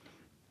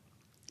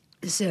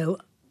 So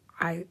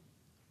I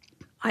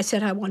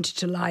said I wanted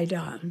to lie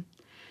down,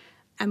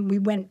 and we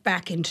went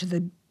back into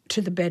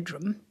the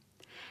bedroom,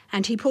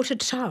 and he put a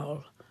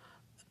towel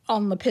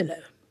on the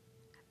pillow,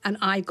 and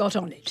I got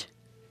on it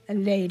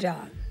and lay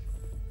down.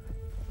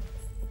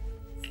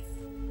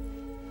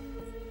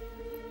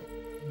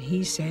 And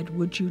he said,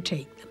 "Would you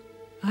take them?"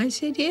 I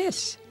said,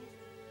 "Yes."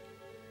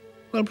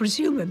 Well,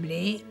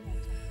 presumably,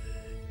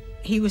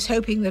 he was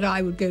hoping that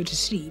I would go to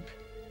sleep,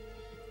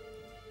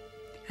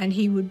 and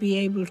he would be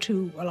able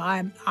to, well,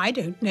 I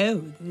don't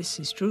know, this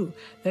is true,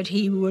 that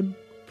he would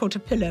put a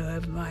pillow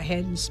over my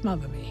head and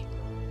smother me.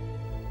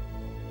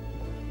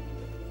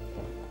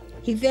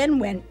 He then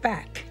went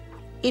back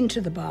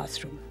into the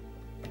bathroom,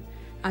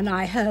 and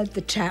I heard the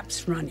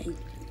taps running,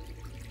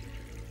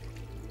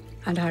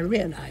 and I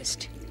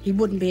realized he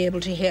wouldn't be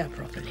able to hear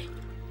properly.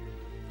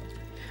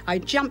 I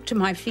jumped to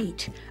my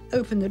feet,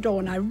 opened the door,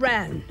 and I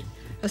ran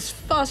as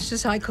fast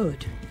as I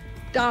could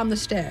down the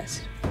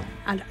stairs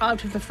and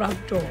out of the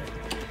front door,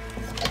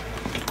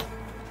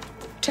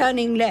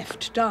 turning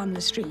left down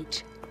the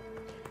street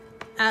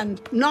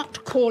and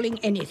not calling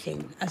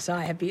anything as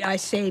I had been. I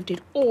saved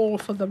it all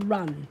for the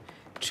run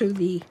to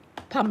the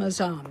Pummer's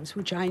Arms,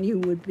 which I knew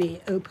would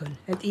be open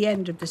at the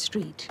end of the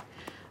street.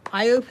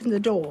 I opened the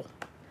door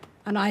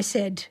and I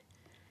said,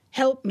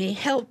 "Help me,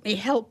 help me,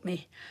 help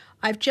me.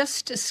 I've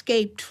just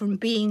escaped from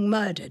being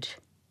murdered.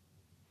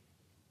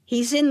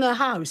 He's in the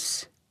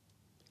house."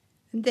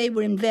 And they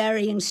were in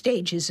varying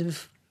stages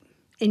of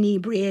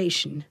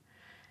inebriation,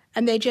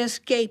 and they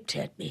just gaped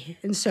at me.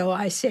 And so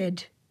I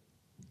said,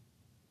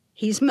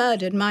 "He's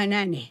murdered my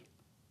nanny."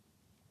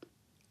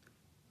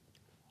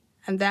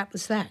 And that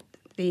was that.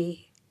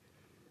 It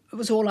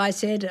was all I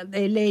said.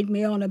 They laid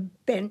me on a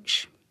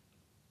bench,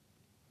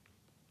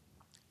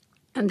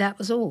 and that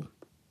was all.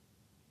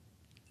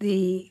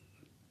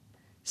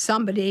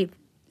 Somebody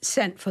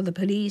sent for the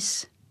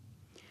police,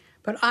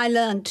 but I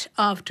learnt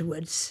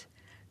afterwards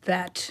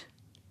that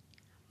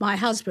my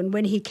husband,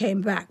 when he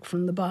came back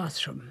from the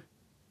bathroom,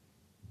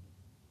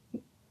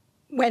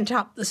 went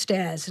up the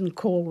stairs and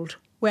called,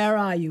 "Where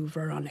are you,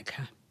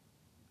 Veronica?"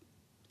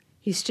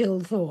 He still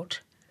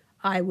thought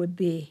I would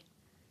be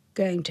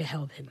going to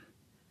help him.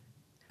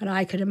 And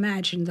I could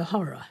imagine the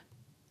horror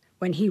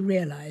when he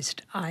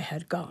realized I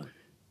had gone.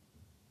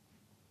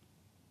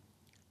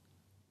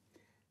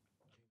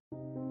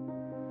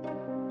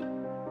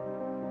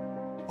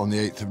 On the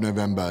 8th of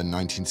November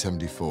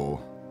 1974,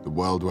 the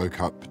world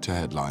woke up to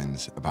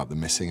headlines about the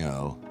missing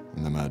Earl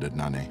and the murdered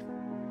nanny.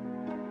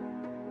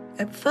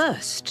 At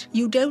first,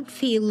 you don't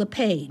feel the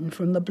pain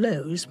from the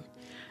blows,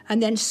 and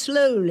then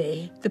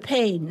slowly the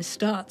pain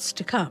starts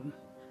to come.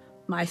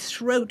 My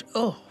throat,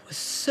 was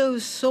so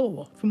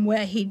sore from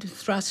where he'd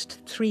thrust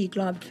 3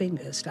 gloved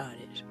fingers down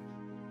it.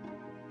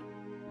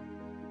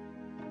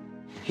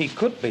 He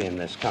could be in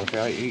this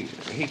country.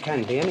 He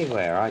can be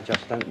anywhere. I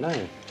just don't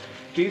know.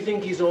 Do you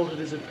think he's altered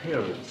his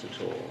appearance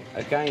at all?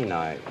 Again,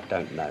 I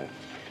don't know.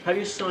 Have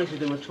you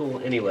sighted him at all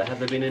anywhere? Have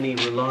there been any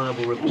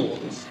reliable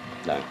reports?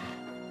 No.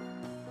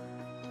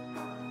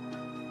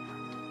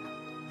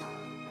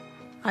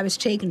 I was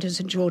taken to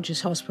St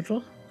George's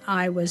Hospital.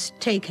 I was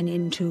taken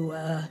into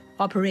an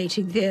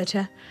operating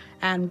theatre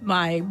and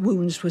my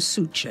wounds were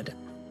sutured.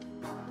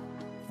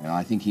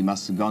 I think he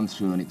must have gone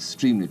through an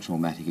extremely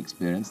traumatic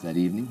experience that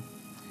evening.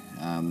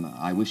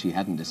 I wish he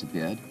hadn't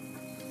disappeared.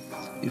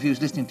 If he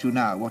was listening to you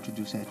now, what would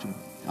you say to him?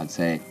 I'd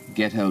say,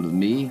 get hold of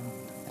me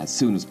as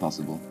soon as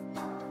possible.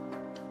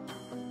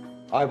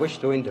 I wish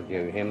to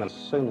interview him as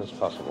soon as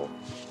possible.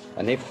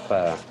 And if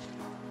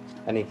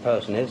any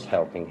person is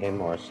helping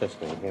him or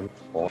assisting him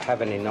or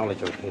have any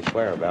knowledge of his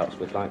whereabouts,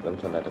 we'd like them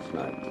to let us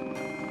know.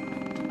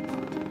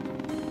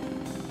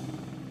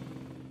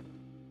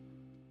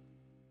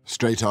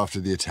 Straight after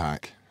the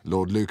attack,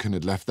 Lord Lucan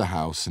had left the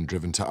house and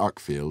driven to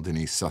Uckfield in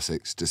East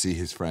Sussex to see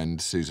his friend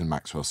Susan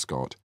Maxwell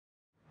Scott.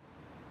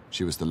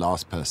 She was the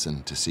last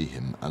person to see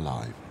him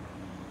alive.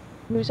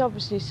 He was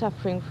obviously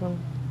suffering from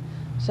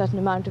a certain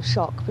amount of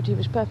shock, but he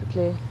was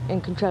perfectly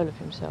in control of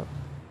himself.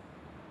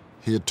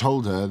 He had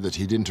told her that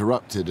he'd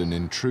interrupted an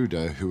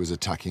intruder who was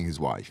attacking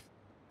his wife,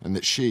 and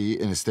that she,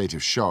 in a state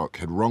of shock,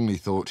 had wrongly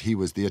thought he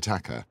was the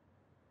attacker.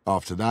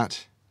 After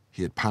that,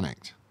 he had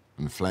panicked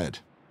and fled.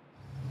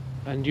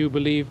 And you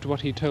believed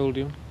what he told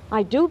you?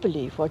 I do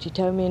believe what he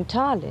told me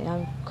entirely.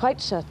 I'm quite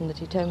certain that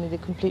he told me the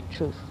complete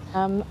truth.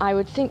 I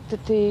would think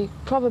that the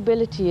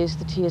probability is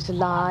that he is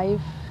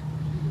alive,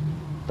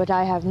 but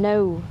I have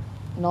no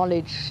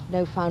knowledge,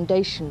 no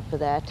foundation for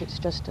that. It's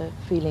just a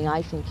feeling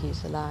I think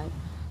he's alive.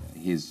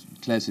 His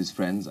closest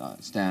friends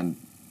stand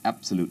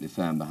absolutely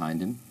firm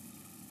behind him.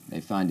 They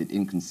find it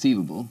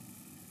inconceivable,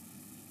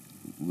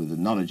 with the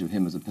knowledge of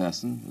him as a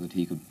person, that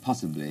he could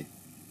possibly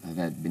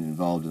have been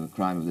involved in a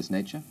crime of this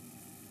nature.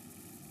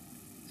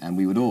 And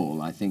we would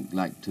all, I think,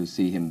 like to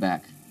see him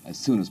back as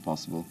soon as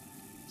possible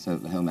so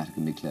that the whole matter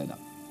can be cleared up.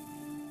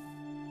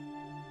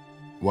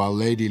 While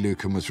Lady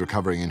Lucan was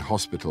recovering in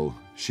hospital,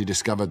 she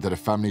discovered that a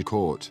family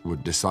court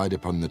would decide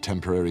upon the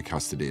temporary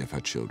custody of her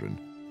children,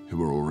 who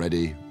were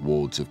already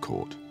wards of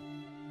court.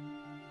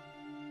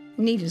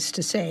 Needless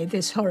to say,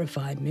 this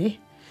horrified me.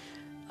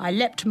 I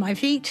leapt to my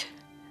feet,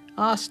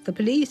 asked the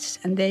police,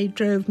 and they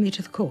drove me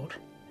to the court.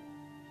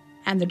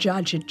 And the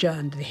judge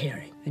adjourned the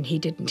hearing, and he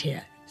didn't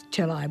hear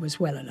till I was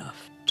well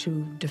enough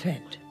to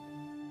defend.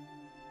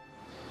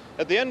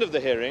 At the end of the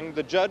hearing,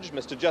 the judge,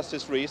 Mr.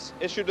 Justice Rees,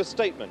 issued a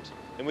statement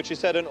in which he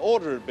said an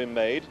order had been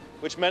made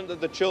which meant that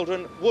the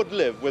children would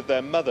live with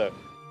their mother.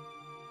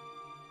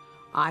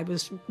 I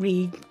was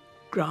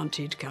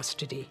granted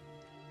custody.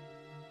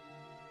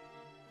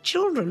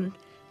 Children,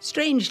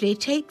 strangely,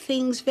 take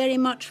things very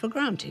much for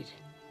granted,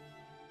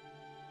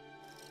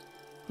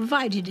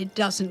 provided it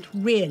doesn't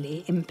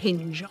really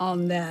impinge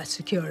on their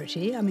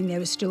security. I mean, they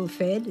were still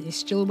fed, they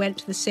still went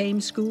to the same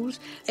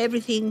schools,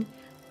 everything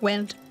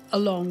went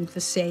along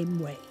the same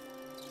way.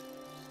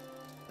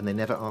 And they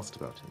never asked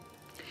about him?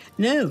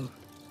 No.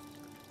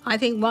 I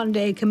think one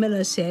day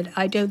Camilla said,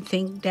 "I don't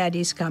think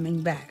Daddy's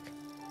coming back."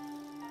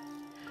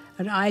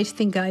 And I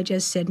think I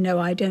just said, "No,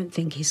 I don't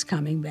think he's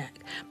coming back."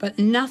 But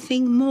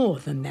nothing more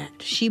than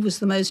that. She was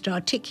the most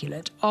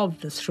articulate of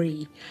the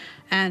three,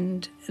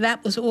 and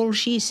that was all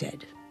she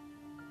said.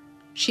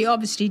 She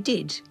obviously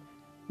did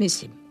miss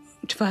him.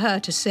 For her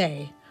to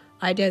say,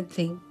 "I don't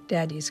think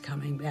Daddy's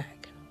coming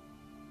back,"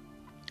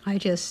 I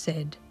just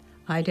said,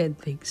 "I don't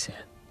think so."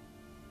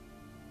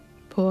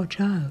 Poor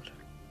child.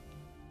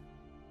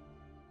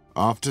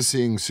 After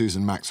seeing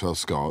Susan Maxwell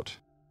Scott,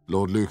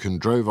 Lord Lucan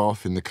drove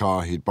off in the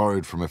car he'd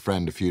borrowed from a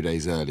friend a few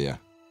days earlier.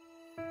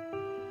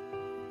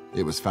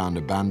 It was found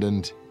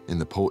abandoned in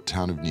the port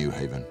town of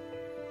Newhaven.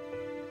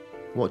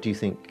 What do you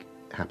think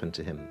happened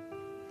to him?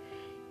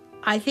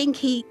 I think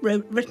he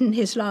written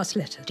his last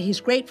letter to his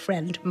great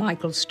friend,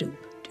 Michael Stoop.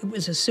 It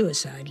was a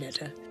suicide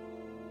letter.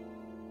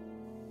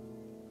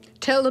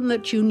 "Tell them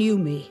that you knew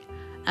me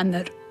and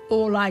that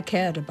all I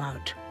cared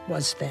about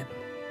was them."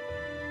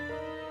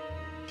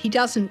 He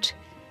doesn't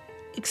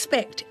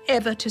expect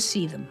ever to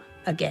see them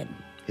again.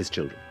 His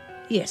children?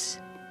 Yes.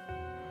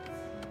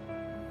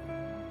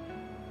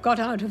 Got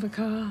out of the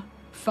car,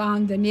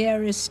 found the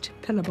nearest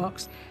pillar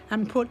box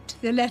and put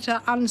the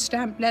letter,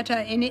 unstamped letter,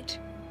 in it.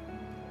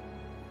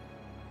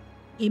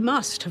 He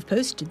must have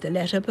posted the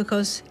letter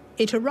because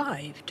it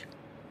arrived.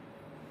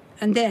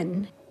 And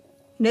then,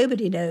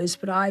 nobody knows,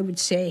 but I would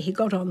say he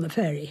got on the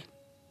ferry.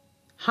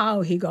 How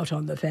he got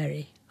on the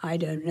ferry, I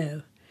don't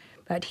know.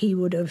 But he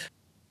would have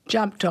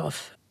jumped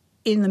off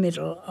in the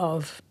middle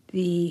of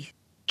the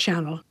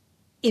channel,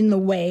 in the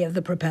way of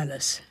the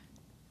propellers,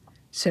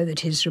 so that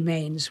his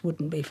remains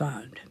wouldn't be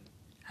found.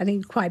 I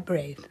think quite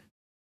brave.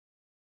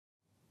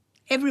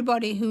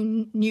 Everybody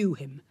who knew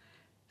him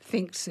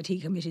thinks that he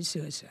committed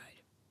suicide.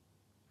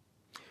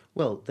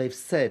 Well, they've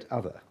said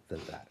other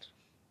than that.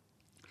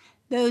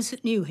 Those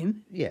that knew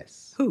him?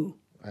 Yes. Who?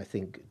 I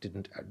think,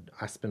 didn't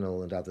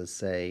Aspinall and others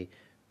say,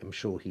 I'm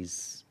sure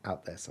he's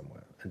out there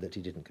somewhere, and that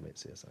he didn't commit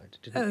suicide?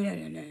 Oh,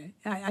 no.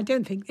 I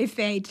don't think. If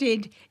they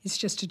did, it's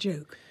just a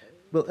joke.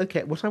 Well,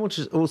 OK, what I want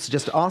to also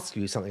just ask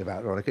you something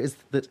about, Veronica, is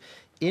that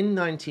in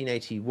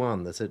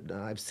 1981,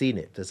 I've seen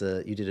it,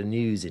 you did a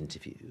news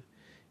interview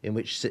in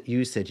which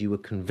you said you were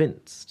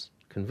convinced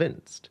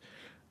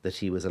that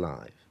he was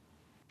alive.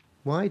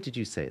 Why did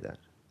you say that?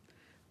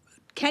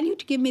 Can you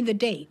give me the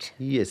date?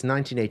 Yes,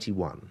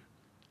 1981.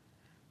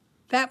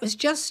 That was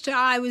just,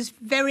 I was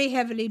very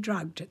heavily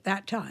drugged at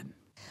that time.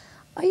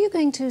 Are you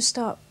going to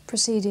start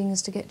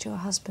proceedings to get your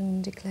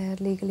husband declared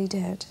legally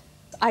dead?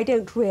 I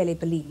don't really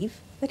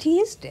believe that he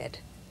is dead.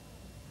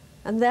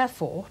 And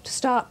therefore, to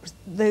start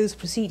those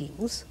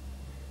proceedings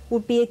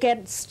would be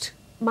against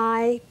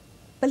my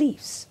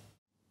beliefs.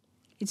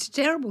 It's a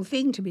terrible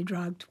thing to be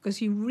drugged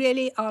because you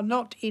really are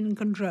not in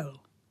control.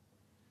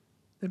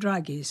 The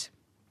drug is.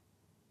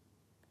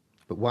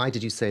 But why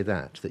did you say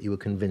that you were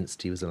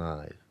convinced he was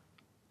alive?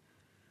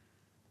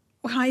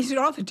 Well, it's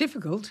rather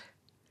difficult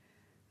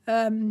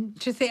to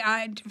think.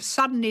 I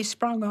suddenly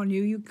sprung on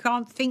you. You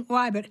can't think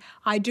why, but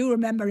I do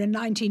remember in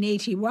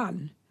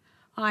 1981,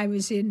 I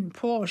was in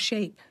poor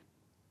shape.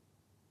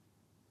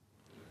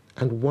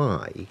 And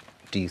why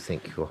do you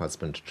think your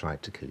husband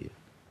tried to kill you?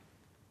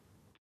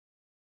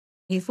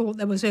 He thought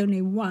there was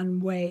only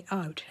one way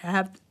out, to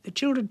have the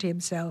children to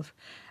himself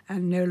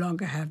and no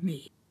longer have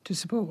me to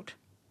support.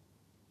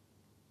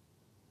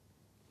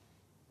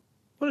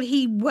 Well,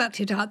 he worked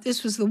it out.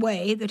 This was the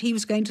way that he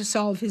was going to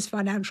solve his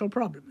financial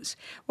problems.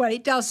 Well,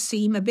 it does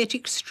seem a bit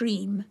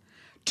extreme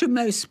to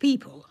most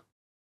people.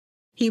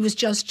 He was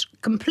just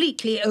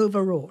completely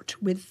overwrought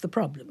with the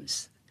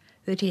problems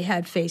that he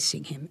had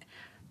facing him.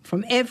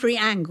 From every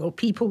angle,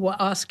 people were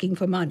asking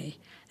for money,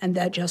 and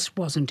there just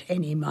wasn't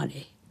any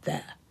money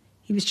there.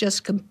 He was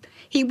just,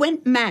 he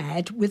went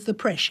mad with the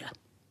pressure.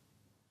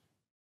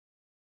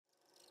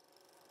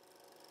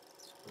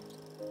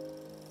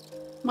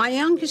 My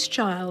youngest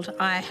child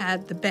I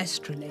had the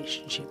best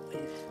relationship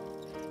with.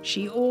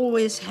 She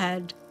always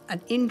had an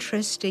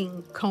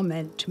interesting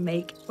comment to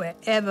make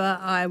wherever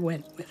I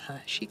went with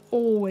her. She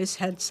always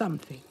had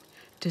something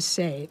to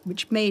say,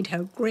 which made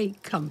her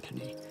great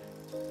company.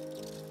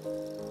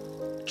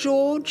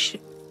 George,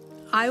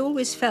 I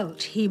always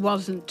felt he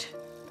wasn't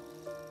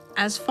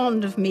as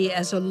fond of me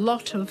as a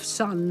lot of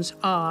sons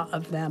are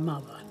of their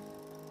mother.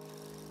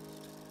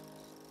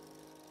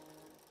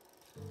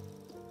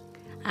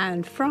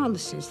 And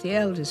Frances, the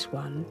eldest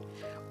one,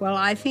 well,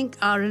 I think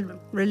our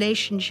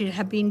relationship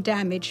had been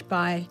damaged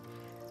by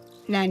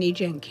Nanny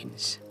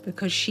Jenkins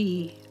because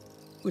she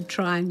would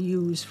try and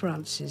use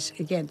Frances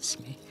against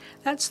me.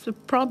 That's the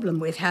problem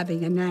with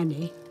having a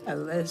nanny.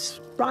 Oh, there's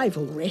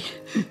rivalry.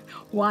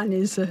 One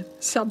is a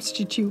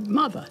substitute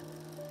mother.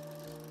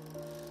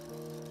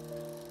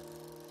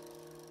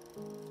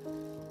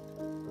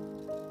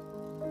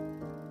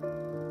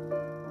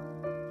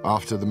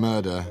 After the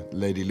murder,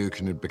 Lady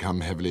Lucan had become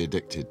heavily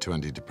addicted to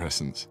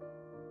antidepressants.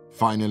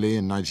 Finally,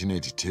 in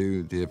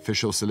 1982, the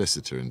official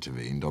solicitor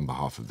intervened on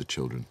behalf of the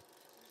children.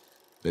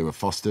 They were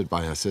fostered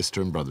by her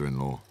sister and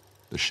brother-in-law,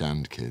 the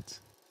Shand kids.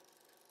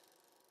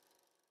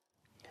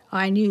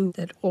 I knew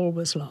that all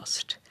was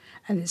lost,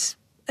 and it's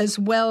as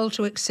well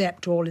to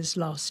accept all is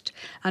lost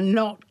and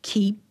not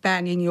keep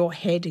banging your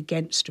head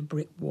against a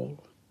brick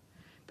wall,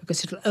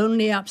 because it'll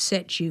only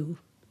upset you,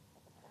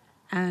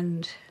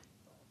 and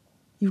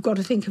you've got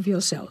to think of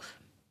yourself.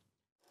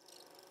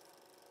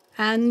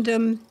 And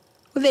well,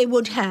 they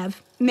would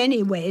have,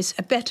 many ways,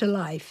 a better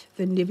life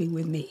than living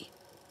with me.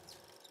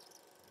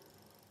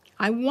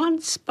 I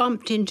once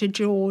bumped into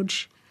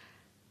George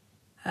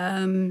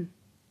in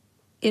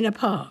a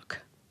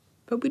park,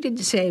 but we didn't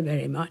say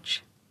very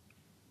much.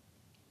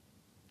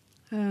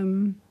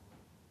 I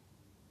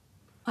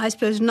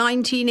suppose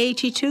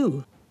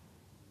 1982.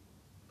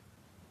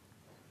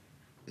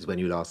 Is when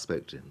you last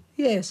spoke to him?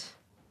 Yes.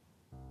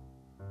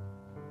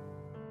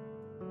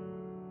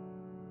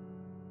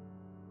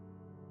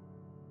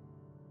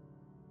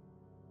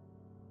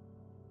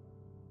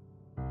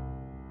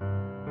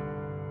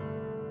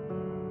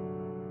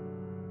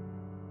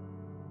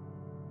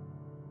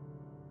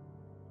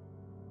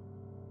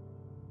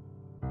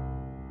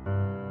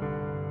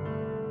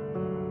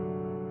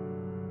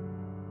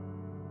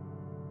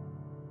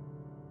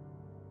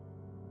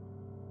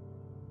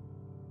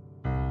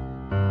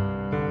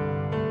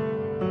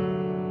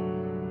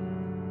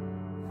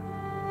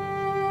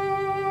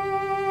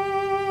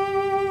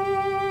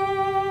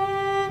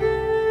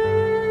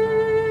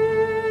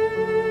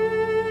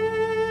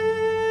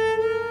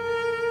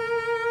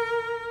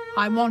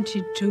 I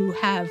wanted to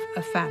have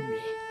a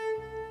family.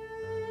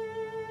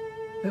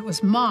 It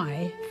was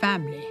my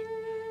family.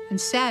 And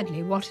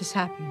sadly, what has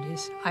happened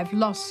is I've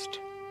lost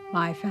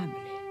my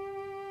family.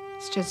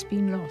 It's just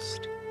been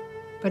lost.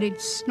 But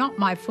it's not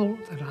my fault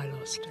that I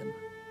lost them.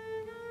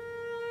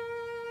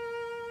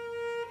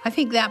 I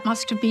think that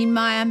must have been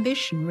my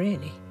ambition,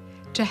 really,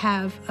 to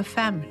have a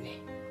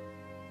family.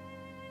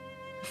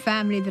 A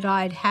family that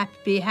I'd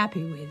be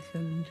happy with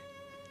and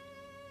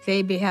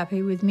they'd be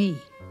happy with me.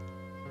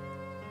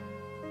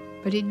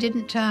 But it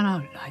didn't turn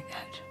out like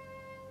that.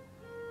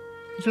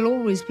 It'll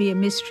always be a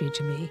mystery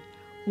to me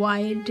why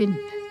it didn't.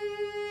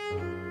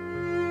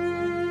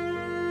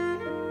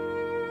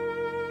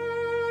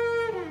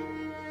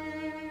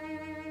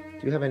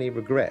 Do you have any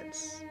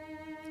regrets?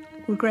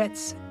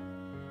 Regrets?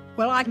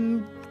 Well,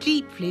 I'm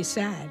deeply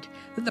sad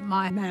that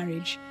my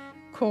marriage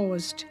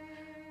caused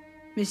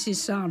Mrs.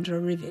 Sandra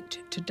Rivet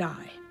to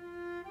die.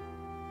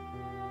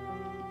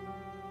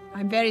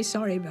 I'm very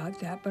sorry about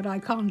that, but I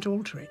can't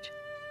alter it.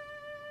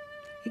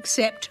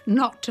 Except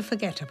not to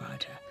forget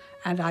about her,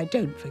 and I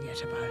don't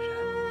forget about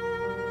her.